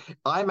tidbit.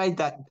 I made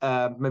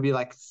that maybe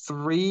like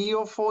 3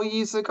 or 4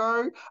 years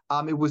ago.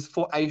 It was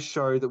for a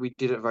show that we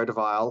did at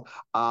Vaudeville.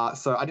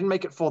 So I didn't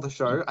make it for the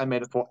show. I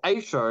made it for a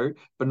show,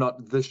 but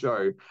not the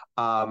show.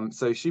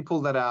 So she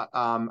pulled that out,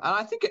 and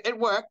I think it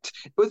worked.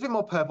 It was a bit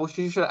more purple.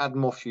 She should have added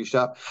more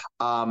fuchsia.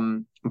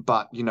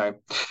 But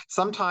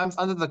sometimes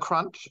under the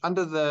crunch,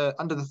 under the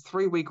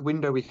 3-week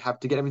window we have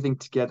to get everything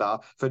together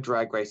for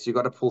Drag Race, you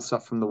got to pull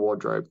stuff from the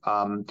wardrobe.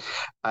 I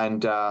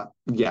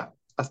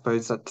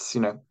suppose that's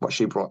what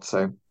she brought.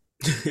 So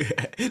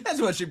that's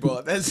what she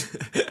brought. That's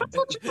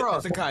what she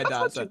brought. That's a kind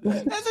answer.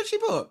 That's what she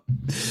brought.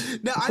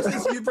 Now,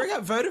 Isis, you bring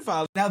up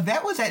Vaudeville. Now,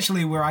 that was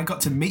actually where I got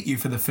to meet you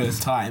for the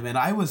first time, and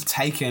I was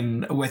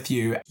taken with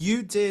you.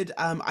 You did,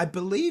 I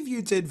believe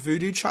you did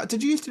Voodoo Child.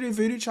 Did you used to do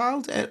Voodoo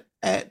Child at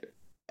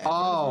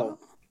Oh,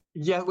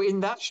 Yeah,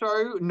 in that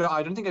show, no,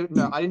 I don't think I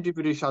didn't do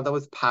Voodoo Child. That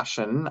was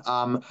Passion.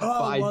 But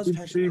I it was did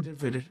Passion. I did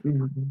Voodoo.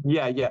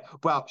 Yeah, yeah.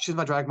 Well, she's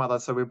my drag mother,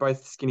 so we're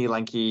both skinny,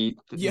 lanky,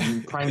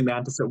 praying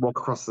mantis that walk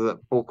across the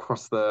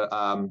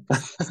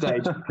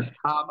stage.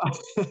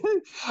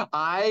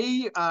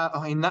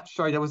 In that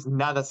show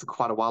that's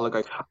quite a while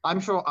ago.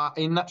 I'm sure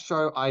in that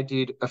show I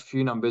did a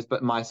few numbers,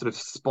 but my sort of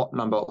spot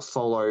number or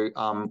solo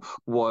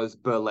was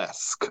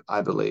Burlesque,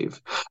 I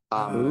believe.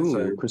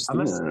 So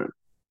Christina.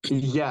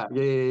 Yeah.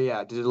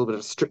 Did a little bit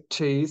of strip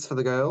tease for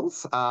the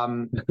girls.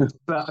 But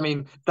I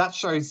mean, that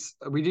show was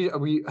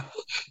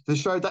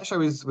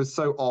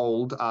so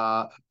old.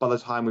 By the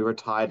time we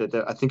retired,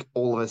 that I think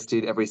all of us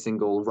did every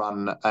single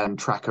run and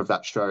track of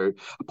that show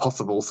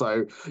possible.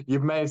 So you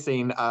may have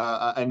seen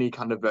any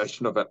kind of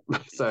version of it.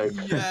 So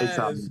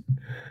it's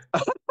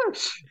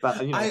but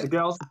the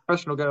girls,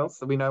 professional girls,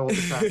 so we know all the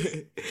tracks.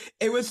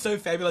 It was so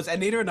fabulous.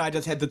 Anita and I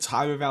just had the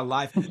time of our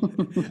life.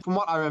 From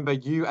what I remember,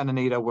 you and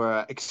Anita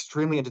were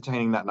extremely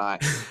entertaining that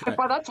night. And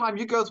by that time,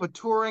 you girls were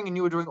touring and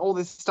you were doing all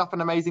this stuff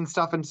and amazing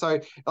stuff. And so,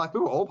 we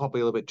were all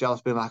probably a little bit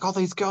jealous, being like, "Oh,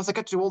 these girls, they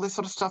get to do all this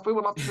sort of stuff. We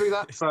would love to do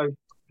that." So,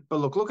 but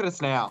look at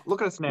us now.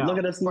 Look at us now. Look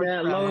at us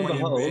now. Lo and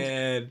behold.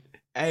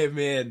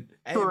 Amen.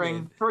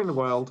 Touring the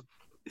world.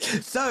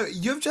 So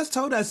you've just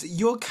told us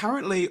you're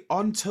currently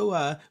on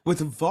tour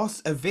with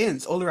Voss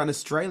events all around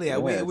Australia.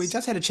 Yes. We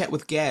just had a chat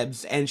with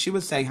Gabs and she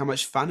was saying how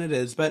much fun it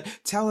is. But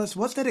tell us,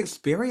 what's that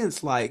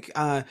experience like?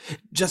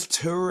 Just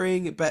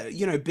touring, but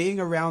being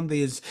around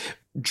these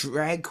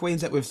drag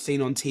queens that we've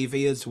seen on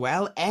TV as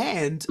well.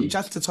 And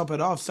just to top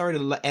it off, sorry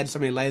to add so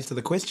many layers to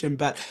the question,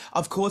 but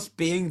of course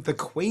being the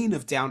queen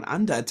of Down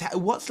Under,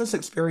 what's this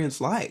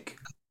experience like?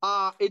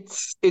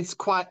 It's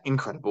quite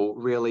incredible,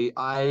 really.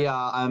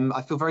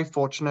 I feel very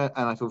fortunate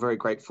and I feel very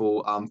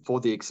grateful for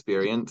the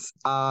experience.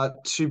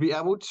 To be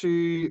able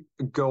to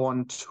go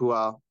on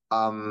tour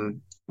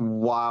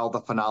while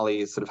the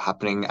finale is sort of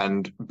happening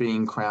and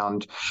being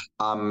crowned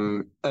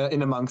in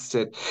amongst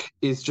it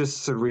is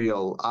just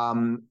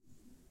surreal.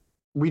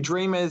 We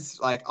dream as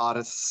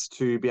artists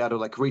to be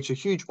able to reach a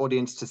huge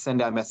audience, to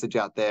send our message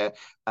out there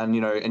and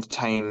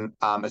entertain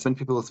as many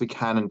people as we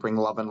can and bring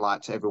love and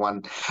light to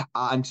everyone,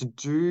 and to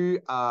do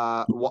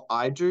what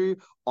I do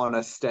on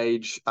a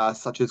stage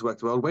such as Work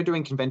the World. We're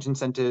doing convention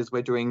centers,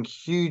 we're doing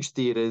huge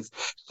theaters,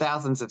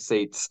 thousands of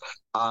seats.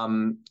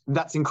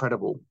 That's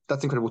incredible.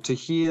 That's incredible. To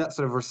hear that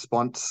sort of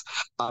response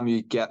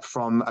you get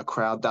from a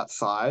crowd that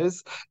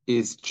size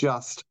is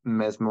just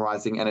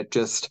mesmerizing, and it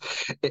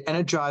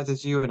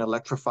energizes you and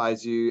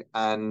electrifies you.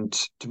 And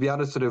to be able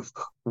to sort of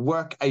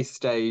work a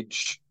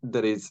stage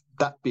that is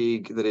that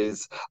big, that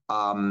is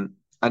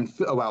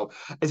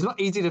it's not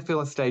easy to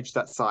fill a stage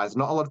that size.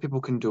 Not a lot of people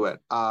can do it.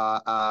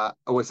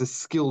 It's a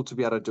skill to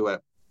be able to do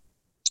it.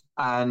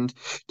 And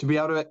to be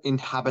able to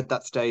inhabit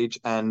that stage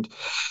and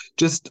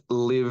just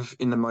live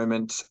in the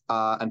moment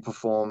and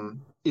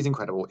perform is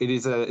incredible.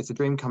 It's a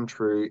dream come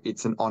true.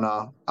 It's an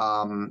honor,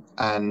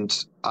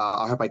 and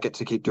I hope I get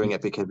to keep doing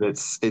it because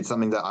it's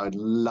something that I would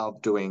love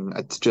doing.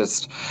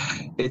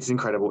 It's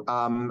incredible.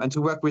 And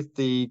to work with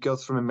the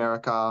girls from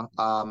America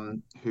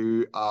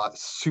who are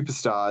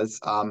superstars.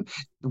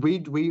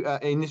 We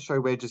in this show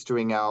we're just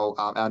doing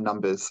our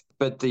numbers,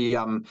 but the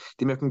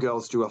American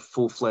girls do a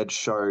full-fledged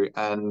show,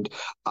 and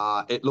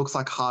it looks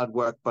like hard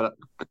work, but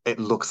it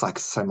looks like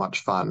so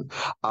much fun.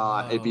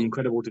 It'd be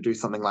incredible to do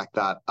something like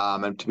that,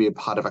 and to be a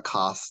part of a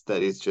cast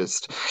that is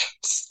just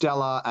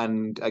stellar,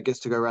 and I guess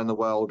to go around the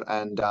world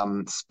and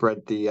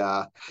spread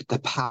the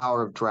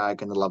power of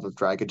drag and the love of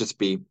drag. It'd just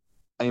be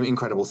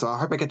incredible. So I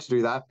hope I get to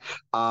do that.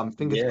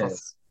 Fingers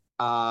crossed.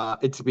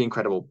 It'd be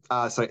incredible.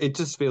 So it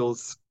just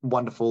feels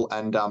wonderful,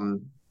 and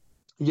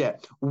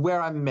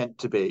where I'm meant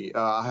to be.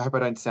 I hope I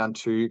don't sound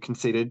too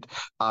conceited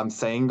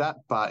saying that,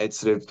 but it's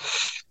sort of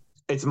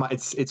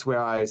it's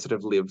where I sort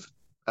of live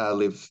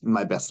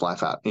my best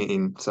life out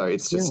in. So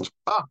it's just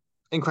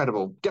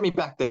incredible. Get me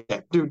back there,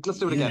 dude. Let's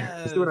do it again. Yes.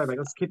 Let's do it over.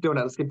 Let's keep doing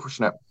it. Let's keep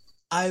pushing it.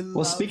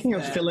 Well, speaking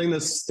of filling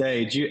the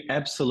stage, you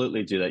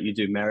absolutely do that. You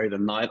do Marry the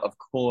Night, of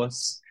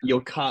course.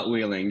 You're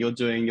cartwheeling. You're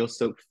doing your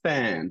silk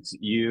fans.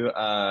 You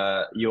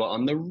are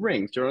on the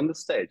rings. You're on the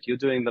stage. You're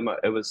doing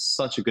it was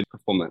such a good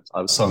performance.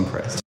 I was so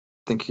impressed.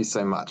 Thank you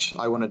so much.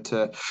 I wanted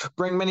to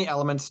bring many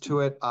elements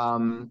to it,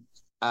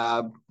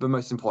 but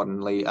most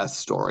importantly, a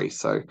story.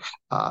 So,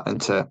 and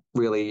to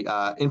really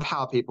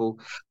empower people.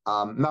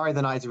 Marry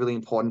the Night is a really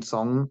important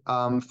song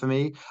for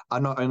me.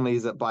 Not only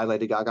is it by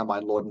Lady Gaga, my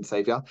Lord and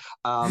Savior.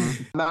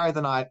 Marry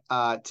the Night,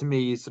 to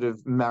me, is sort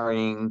of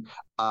marrying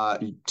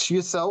to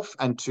yourself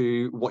and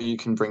to what you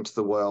can bring to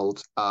the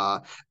world,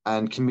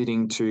 and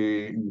committing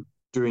to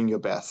doing your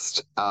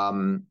best.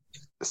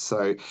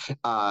 So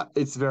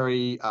it's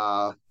very,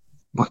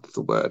 what's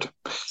the word?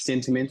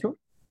 Sentimental?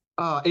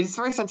 It's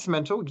very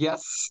sentimental,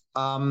 yes.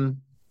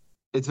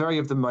 It's very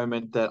of the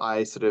moment that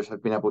I sort of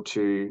have been able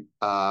to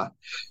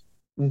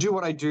do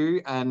what I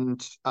do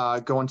and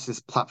go onto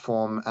this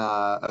platform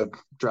of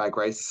Drag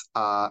Race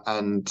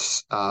and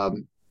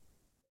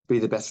be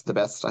the best of the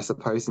best, I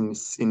suppose,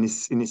 in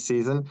this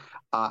season,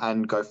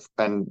 and go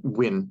and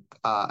win,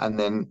 and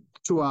then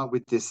tour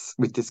with this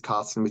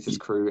cast and with this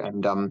crew,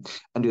 and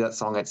do that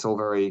song. It's all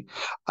very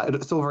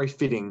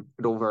fitting.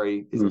 It's all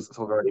very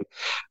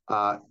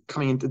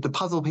coming into the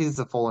puzzle pieces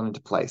have fallen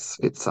into place.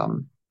 It's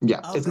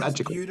it's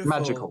magical. Beautiful.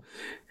 Magical.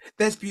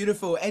 That's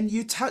beautiful. And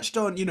you touched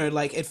on,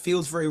 like it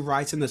feels very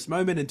right in this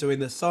moment, and doing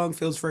this song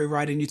feels very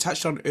right. And you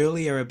touched on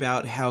earlier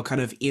about how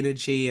kind of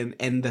energy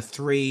and the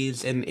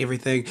threes and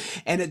everything.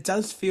 And it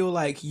does feel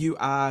like you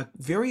are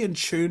very in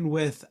tune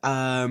with,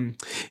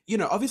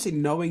 obviously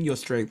knowing your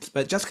strengths,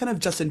 but just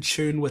in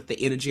tune with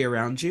the energy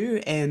around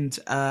you. And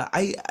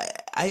I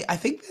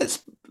think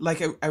that's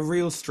like a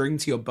real string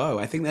to your bow.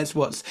 I think that's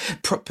what's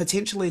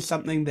potentially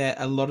something that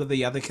a lot of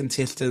the other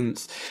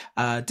contestants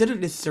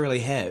didn't necessarily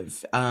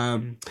have.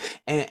 And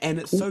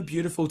it's so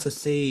beautiful to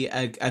see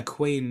a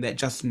queen that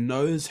just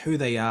knows who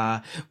they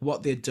are,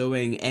 what they're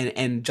doing,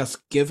 and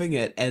just giving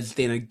it as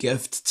then a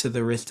gift to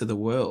the rest of the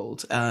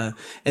world.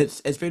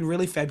 It's been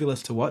really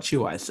fabulous to watch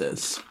you,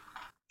 Isis.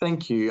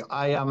 Thank you.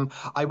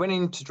 I went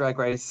into Drag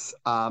Race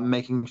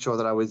making sure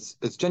that I was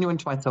as genuine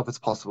to myself as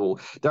possible.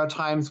 There are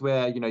times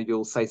where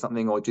you'll say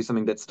something or do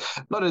something that's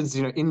not as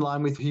in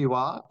line with who you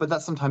are, but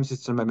that's sometimes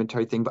just a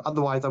momentary thing. But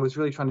otherwise, I was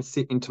really trying to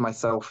sit into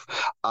myself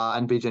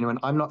and be genuine.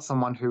 I'm not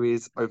someone who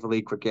is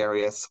overly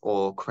gregarious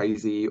or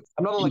crazy.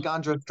 I'm not a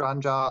Lagandra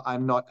Stranja.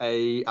 I'm not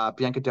a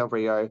Bianca Del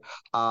Rio.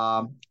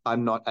 I'm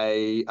not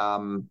a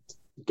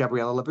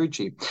Gabriella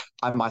Labucci.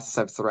 I'm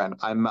Isis Saran.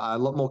 I'm a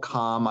lot more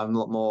calm. I'm a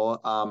lot more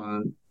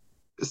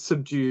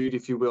subdued,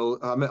 if you will.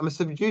 I'm a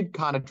subdued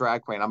kind of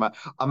drag queen.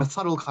 I'm a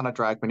subtle kind of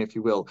drag queen, if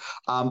you will.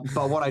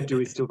 But what I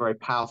do is still very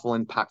powerful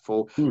and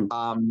impactful.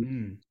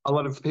 A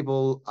lot of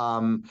people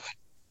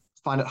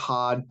find it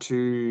hard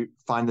to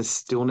find the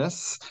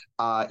stillness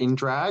in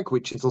drag,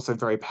 which is also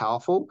very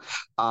powerful.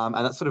 And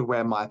that's sort of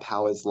where my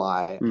powers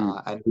lie.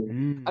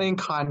 And in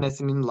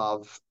kindness and in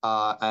love,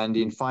 and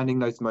in finding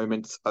those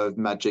moments of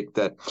magic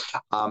that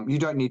you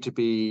don't need to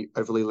be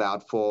overly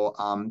loud for.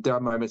 There are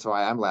moments where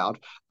I am loud,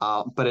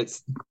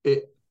 but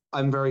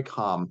I'm very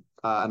calm,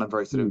 and I'm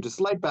very sort of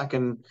just laid back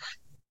and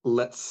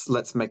let's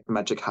make the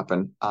magic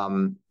happen.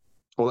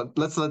 Or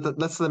let's let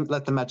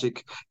the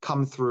magic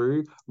come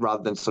through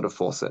rather than sort of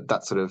force it.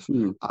 That's sort of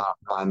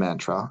my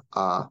mantra.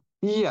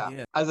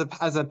 As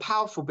a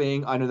powerful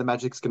being, I know the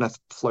magic's going to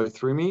flow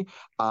through me.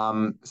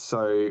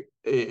 So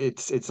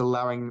it's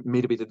allowing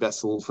me to be the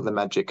vessel for the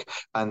magic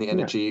and the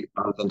energy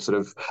rather than sort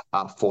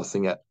of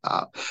forcing it.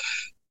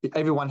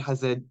 Everyone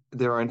has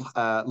their own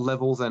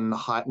levels and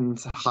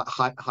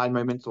high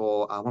moments,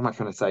 or what am I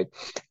trying to say?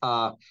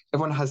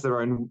 Everyone has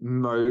their own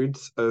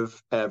modes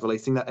of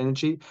releasing that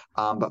energy,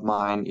 but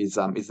mine is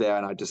there,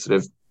 and I just sort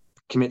of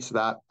commit to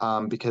that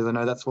because I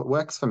know that's what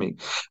works for me.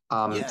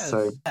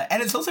 So,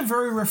 and it's also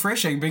very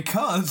refreshing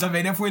because,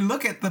 if we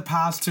look at the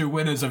past two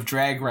winners of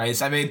Drag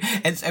Race,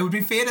 it would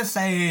be fair to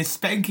say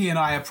Spanky and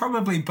I are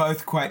probably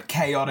both quite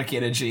chaotic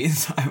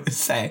energies, I would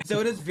say. So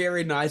it is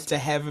very nice to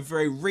have a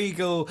very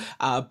regal,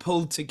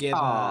 pulled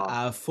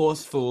together,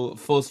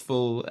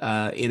 forceful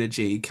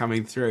energy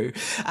coming through.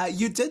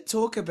 You did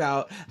talk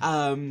about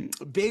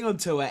being on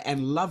tour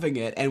and loving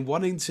it and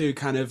wanting to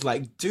kind of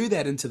like do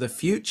that into the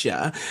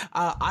future.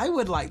 I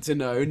would like to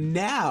know,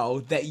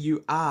 now that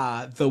you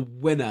are the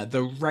winner,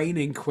 the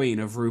reigning queen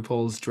of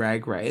RuPaul's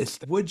Drag Race,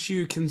 would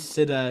you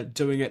consider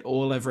doing it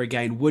all over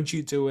again? Would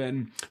you do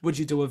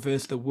a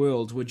Verse the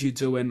World? Would you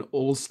do an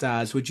All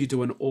Stars? Would you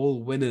do an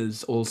All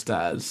Winners All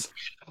Stars?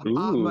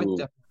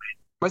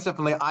 Most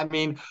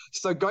definitely.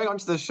 So going on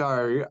to the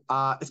show,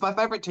 it's my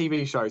favorite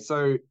TV show.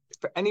 So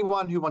for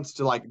anyone who wants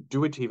to like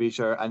do a TV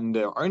show and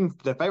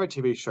their favorite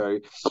TV show,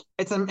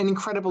 it's an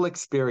incredible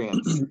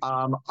experience.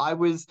 I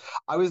was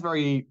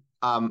very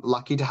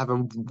lucky to have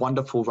a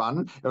wonderful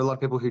run. There are a lot of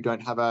people who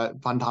don't have a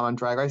fun time on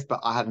Drag Race, but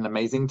I had an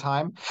amazing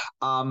time.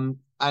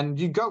 And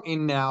you go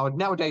in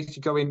nowadays,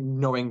 you go in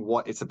knowing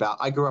what it's about.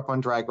 I grew up on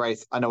Drag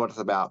Race. I know what it's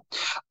about.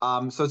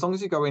 So as long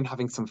as you go in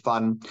having some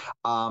fun,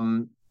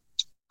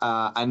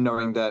 and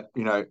knowing that,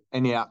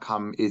 any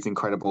outcome is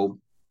incredible,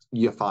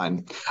 you're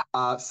fine.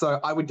 So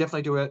I would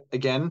definitely do it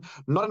again,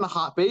 not in a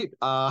heartbeat.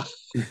 I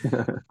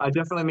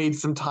definitely need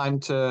some time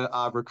to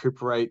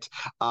recuperate,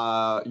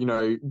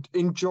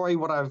 enjoy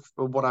what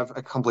I've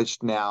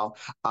accomplished now.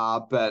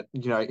 But,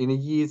 in a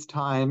year's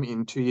time,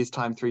 in 2 years'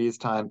 time, 3 years'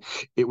 time,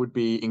 it would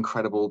be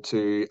incredible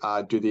to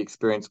do the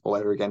experience all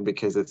over again,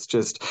 because it's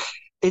just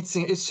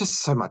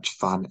so much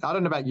fun. I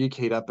don't know about you,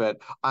 Keita, but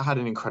I had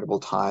an incredible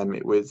time.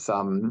 It was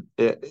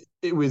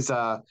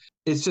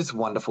it's just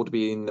wonderful to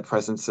be in the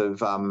presence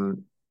of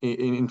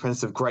in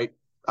presence of great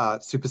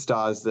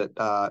superstars that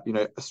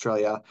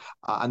Australia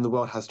and the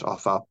world has to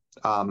offer,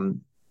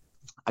 and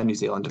New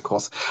Zealand, of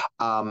course.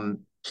 But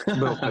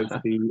also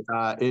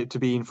to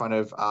be in front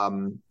of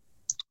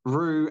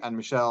Rue and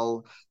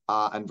Michelle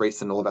and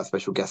Reese and all of our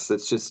special guests.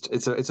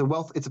 It's a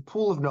wealth, it's a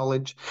pool of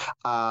knowledge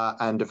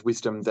and of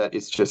wisdom that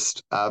is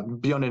just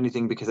beyond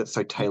anything, because it's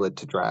so tailored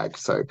to drag.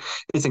 So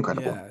it's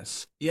incredible.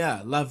 Yes.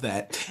 Yeah, love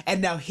that.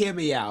 And now hear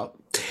me out.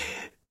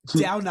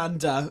 Down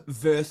Under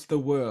versus the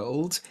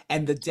world,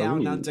 and the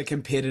Down Under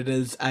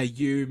competitors are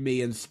you,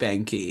 me, and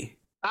Spanky.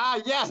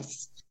 Ah,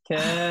 yes.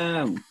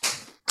 Cam.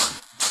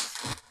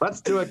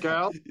 Let's do it,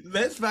 girl.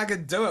 Let's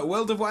fucking do it.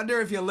 World of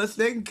Wonder, if you're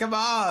listening, come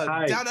on.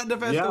 Hey, Down Under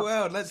versus the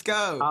world. Let's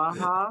go.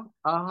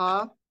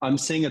 I'm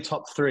seeing a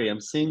top 3.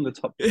 I'm seeing the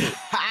top 3.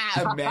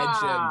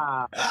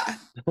 Imagine.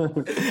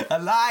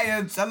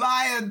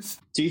 Alliance.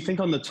 Do you think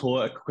on the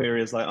tour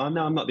Aquaria's like, oh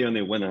no, I'm not the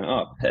only winner?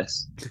 Oh,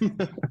 piss.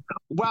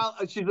 Well,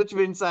 she's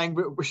literally been saying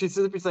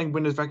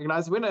winners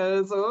recognize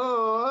winners.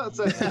 Oh,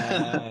 so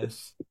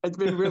Yes. it's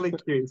been really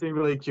cute. It's been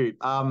really cute.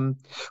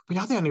 We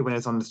are the only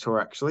winners on this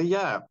tour, actually.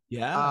 Yeah.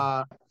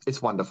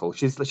 It's wonderful.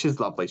 She's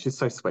lovely. She's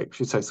so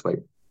sweet.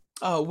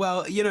 Oh,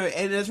 well, you know,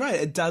 and it's right.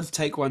 It does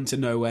take one to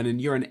know one, and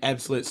you're an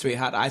absolute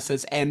sweetheart,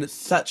 Isis, and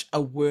such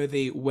a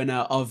worthy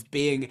winner of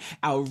being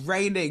our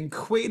reigning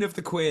queen of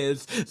the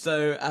queers.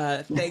 So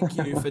thank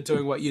you for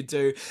doing what you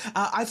do.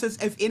 Isis,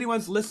 if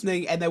anyone's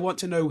listening and they want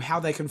to know how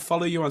they can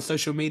follow you on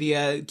social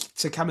media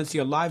to come and see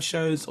your live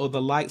shows or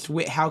the likes,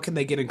 how can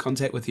they get in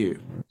contact with you?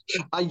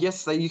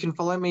 Yes, so you can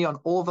follow me on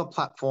all the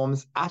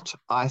platforms at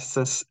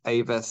Isis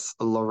Avis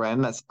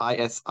Loren. That's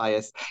ISIS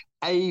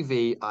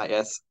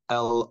AVISLOREN.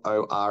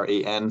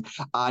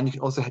 And you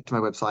can also head to my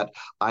website,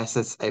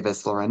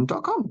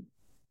 isisavisloren.com.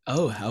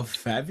 Oh, how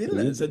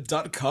fabulous. A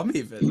 .com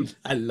even.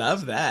 I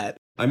love that.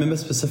 I remember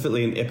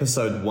specifically in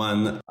episode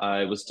 1,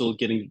 I was still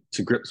getting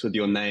to grips with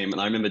your name,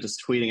 and I remember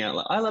just tweeting out,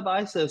 like, I love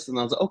Isis, and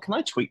I was like, oh, can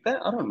I tweet that?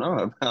 I don't know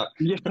about...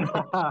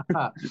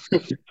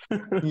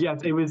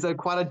 Yes, it was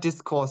quite a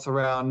discourse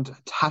around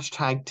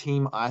hashtag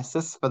Team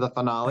Isis for the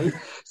finale.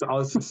 So I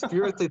was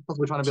furiously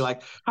trying to be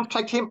like,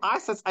 hashtag Team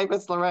Isis,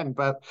 Avis Loren.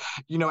 But,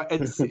 you know,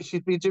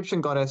 she's the Egyptian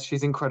goddess.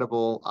 She's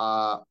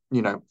incredible.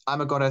 You know,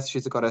 I'm a goddess.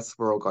 She's a goddess.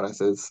 We're all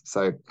goddesses.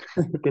 So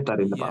get that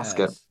in the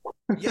basket.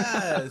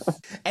 Yes.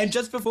 And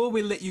just before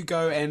we let you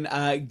go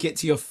and get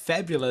to your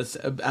fabulous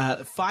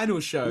final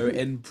show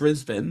in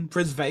Brisbane,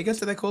 Bris Vegas,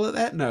 do they call it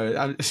that? No,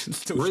 I'm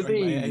still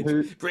showing my age.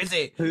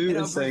 Brizzy. Who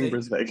is saying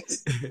Bris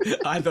Vegas?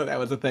 I thought that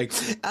was a thing.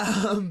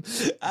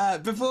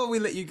 Before we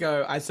let you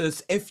go,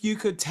 Isis, if you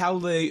could tell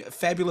the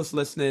fabulous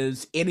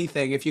listeners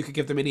anything, if you could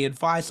give them any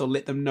advice or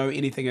let them know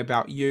anything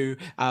about you,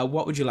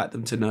 what would you like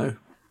them to know?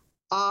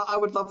 I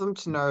would love them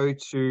to know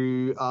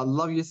to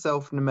love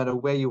yourself no matter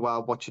where you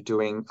are, what you're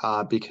doing,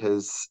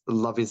 because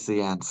love is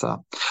the answer.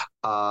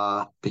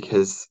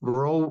 Because we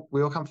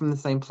all come from the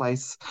same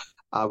place.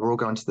 We're all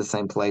going to the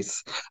same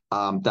place.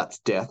 That's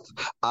death.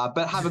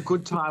 But have a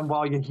good time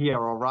while you're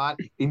here. All right,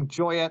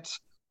 enjoy it.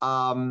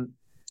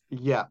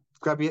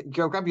 Grab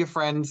your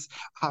friends,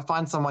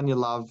 find someone you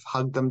love,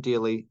 hug them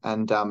dearly,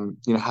 and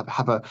you know,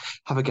 have a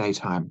gay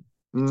time.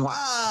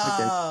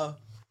 Wow. Okay.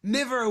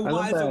 Never a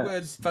wiser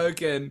word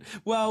spoken.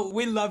 Well,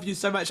 we love you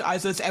so much,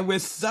 Isis, and we're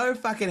so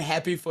fucking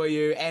happy for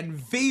you. And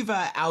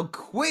viva our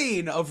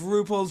queen of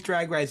RuPaul's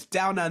Drag Race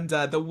Down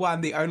Under, the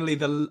one, the only,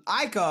 the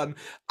icon,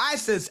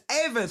 Isis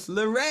Avis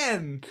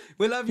Loren.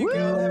 We love you,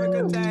 girl. Have a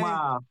good day.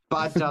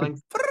 Bye,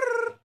 darling.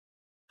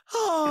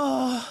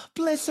 Oh,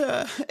 bless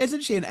her.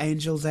 Isn't she an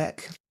angel,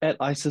 Zach? At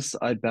Isis,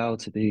 I bow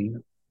to thee.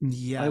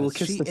 Yeah, I will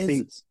kiss the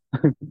feet.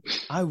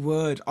 I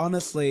would,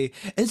 honestly.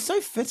 It's so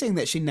fitting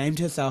that she named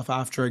herself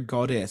after a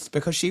goddess,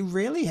 because she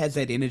really has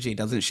that energy,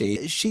 doesn't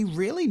she? She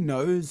really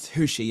knows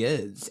who she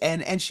is,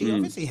 and she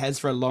obviously has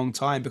for a long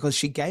time, because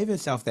she gave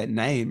herself that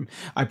name,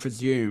 I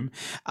presume.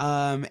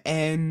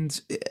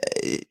 And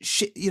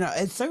she, you know,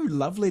 it's so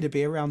lovely to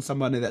be around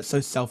somebody that's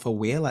so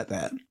self-aware like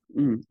that.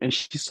 And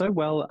she's so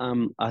well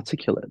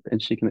articulate,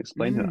 and she can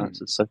explain her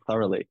answers so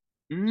thoroughly.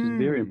 She's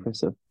very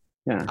impressive.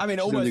 Yeah, I mean,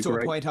 almost to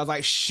a point, I was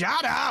like,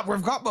 shut up,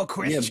 we've got more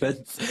questions. Yeah,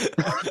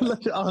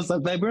 but I was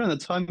like, babe, we're on a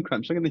time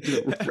crunch. I'm going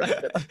to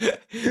wrap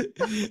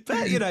it.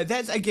 But, you know,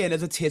 that's, again,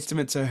 is a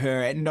testament to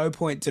her. At no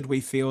point did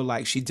we feel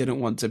like she didn't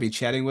want to be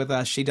chatting with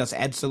us. She just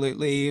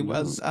absolutely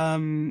was,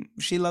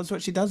 she loves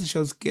what she does, and she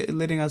was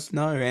letting us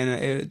know. And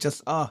it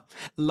just,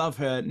 love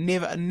her.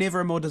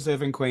 Never a more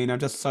deserving queen. I'm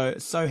just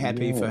so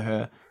happy for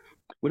her.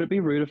 Would it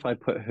be rude if I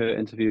put her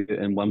interview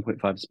in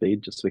 1.5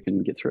 speed just so we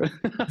can get through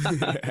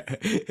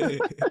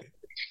it?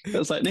 It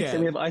was like, next time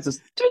we have Isis.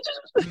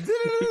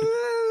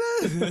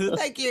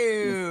 Thank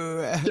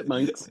you.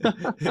 Chipmunks.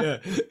 I'm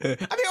here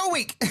all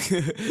week.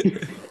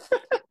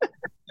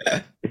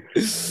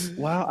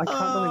 Wow, I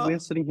can't believe we're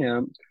sitting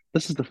here.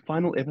 This is the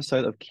final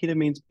episode of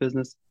Ketamine's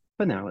Business,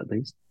 for now at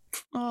least.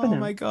 Oh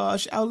my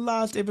gosh, our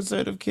last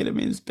episode of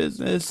Ketamine's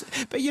Business.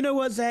 But you know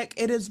what, Zach?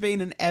 It has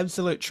been an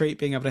absolute treat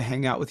being able to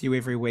hang out with you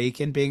every week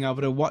and being able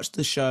to watch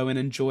the show and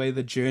enjoy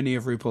the journey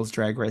of RuPaul's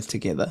Drag Race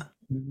together.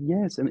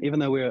 Yes, and even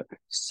though we're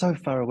so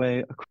far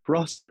away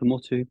across the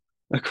Motu,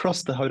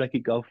 across the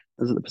Hodaki Gulf,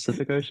 is it the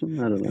Pacific Ocean?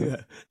 I don't know.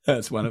 Yeah,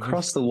 that's one of them.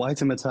 Across the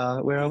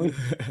Waitemata, where are we?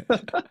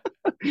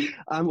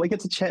 We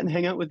get to chat and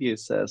hang out with you,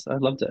 sis. I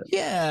loved it.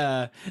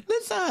 Yeah,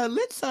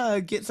 let's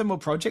get some more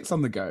projects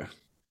on the go.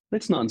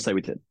 Let's not say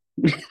we did.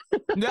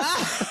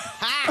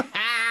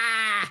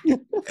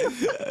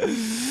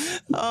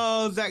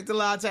 Oh, Zach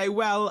Delate.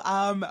 Well,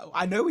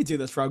 I know we do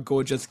this for our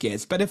gorgeous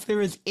guests, but if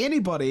there is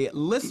anybody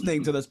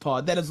listening to this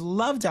pod that has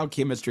loved our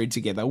chemistry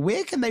together,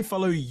 where can they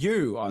follow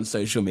you on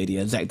social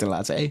media, Zach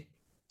Delate?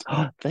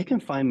 They can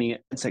find me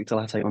at Zach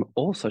Delate on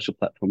all social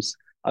platforms.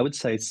 I would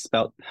say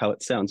spelt how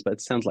it sounds, but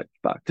it sounds like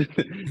fucked.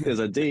 There's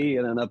a D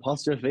and an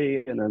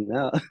apostrophe and an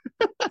L.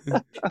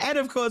 And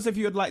of course, if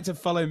you would like to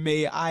follow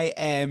me, I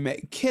am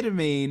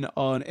Ketamine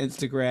on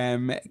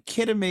Instagram,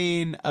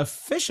 Ketamine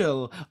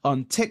Official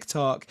on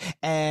TikTok,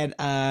 and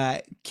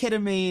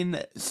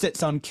Ketamine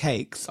Sits on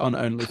Cakes on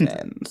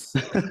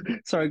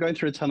OnlyFans. Sorry, going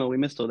through a tunnel. We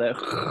missed all that.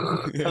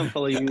 Can't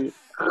follow you.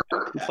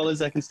 Follow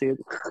Zach instead.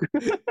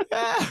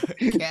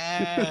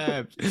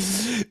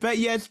 But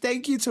yes,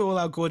 thank you to all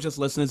our gorgeous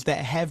listeners that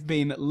have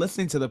been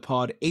listening to the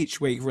pod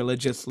each week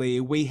religiously.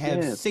 We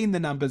have seen the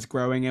numbers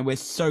growing, and we're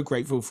so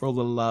grateful for all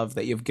the love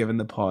that you've given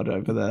the pod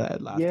over the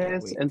last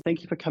week. And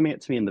thank you for coming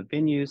up to me in the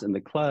venues and the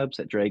clubs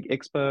at Drag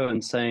Expo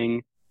and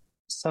saying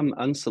some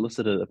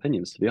unsolicited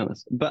opinions, to be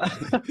honest. But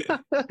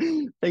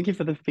thank you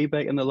for the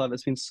feedback and the love.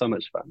 It's been so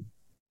much fun.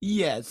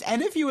 Yes,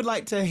 and if you would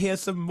like to hear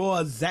some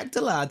more Zach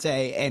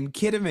Delate and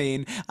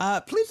Ketamine,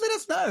 please let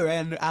us know,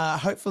 and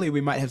hopefully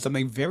we might have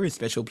something very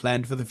special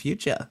planned for the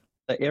future.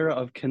 The era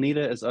of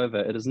Kanita is over.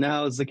 It is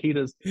now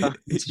Zakita's time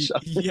to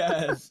shine.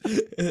 Yes.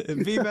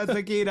 Viva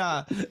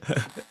Zakita.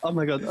 Oh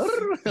my God. All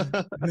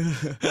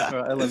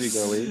right, I love you,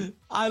 girlie.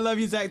 I love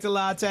you, Zach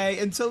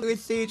Delate. Until we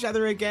see each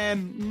other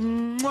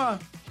again,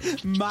 mwah.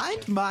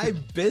 Mind my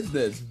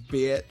business,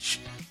 bitch.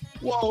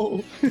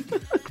 Whoa.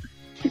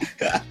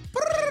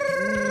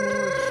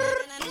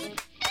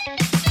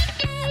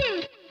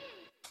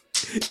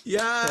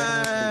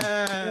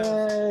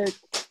 Yeah.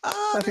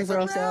 Oh, Clapping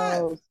for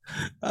ourselves.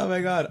 Oh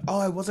my God. Oh,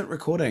 I wasn't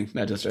recording.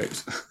 No, just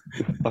jokes.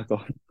 Fuck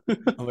off.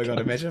 Oh my God.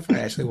 Imagine if I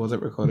actually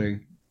wasn't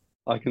recording.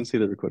 I can see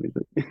the recording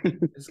thing.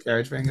 Is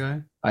GarageBand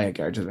going? Oh yeah,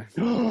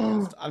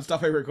 GarageBand. I'm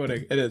stopping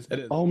recording. It is.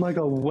 Oh my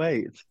God,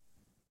 wait.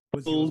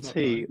 Full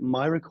T,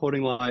 my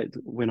recording light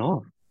went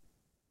off.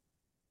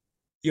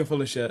 You're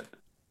full of shit.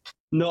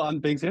 No, I'm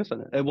being serious right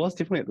now. It was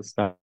definitely at the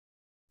start.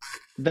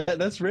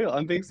 That's real.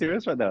 I'm being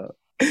serious right now.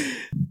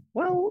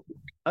 Well,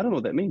 I don't know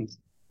what that means.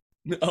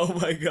 Oh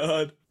my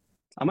God.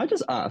 I might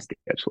just ask,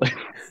 actually.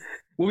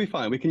 We'll be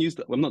fine. We can use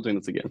I'm not doing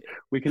this again.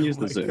 We can use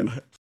the Zoom.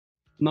 God.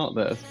 Not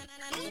this.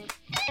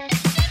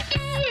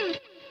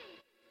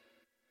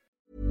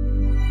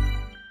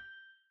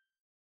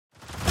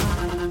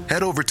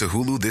 Head over to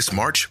Hulu this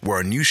March, where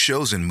our new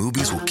shows and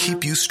movies will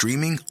keep you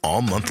streaming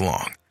all month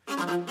long.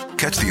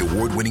 Catch the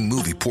award-winning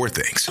movie Poor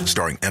Things,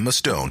 starring Emma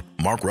Stone,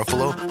 Mark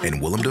Ruffalo,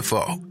 and Willem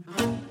Dafoe.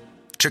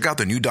 Check out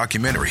the new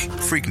documentary,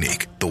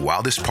 Freaknik, The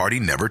Wildest Party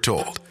Never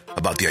Told,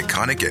 about the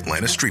iconic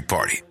Atlanta street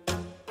party.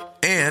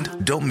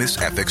 And don't miss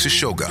FX's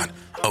Shogun,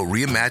 a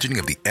reimagining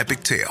of the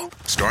epic tale,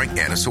 starring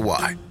Anna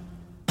Sawai.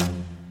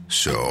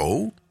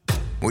 So,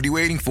 what are you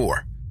waiting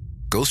for?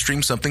 Go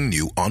stream something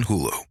new on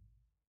Hulu.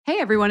 Hey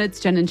everyone,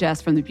 it's Jen and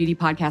Jess from the beauty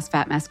podcast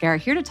Fat Mascara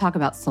here to talk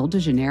about Sol de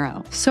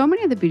Janeiro. So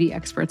many of the beauty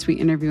experts we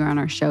interview on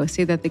our show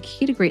say that the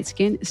key to great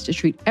skin is to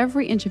treat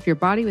every inch of your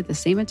body with the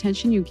same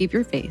attention you give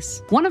your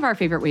face. One of our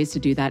favorite ways to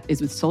do that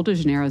is with Sol de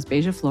Janeiro's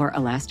Beija Flor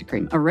Elastic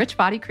Cream, a rich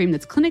body cream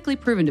that's clinically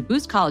proven to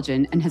boost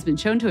collagen and has been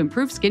shown to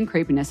improve skin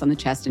crepiness on the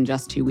chest in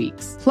just 2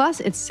 weeks.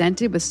 Plus, it's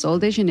scented with Sol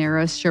de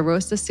Janeiro's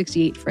Charosta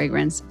 68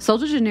 fragrance. Sol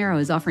de Janeiro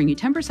is offering you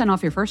 10%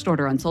 off your first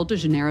order on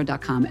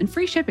soldejaneiro.com and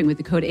free shipping with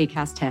the code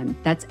ACAST10.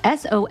 That's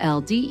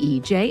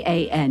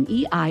SOLDEJANEIRO,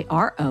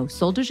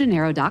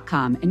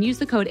 soldejaneiro.com, and use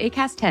the code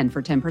ACAST10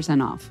 for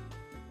 10% off.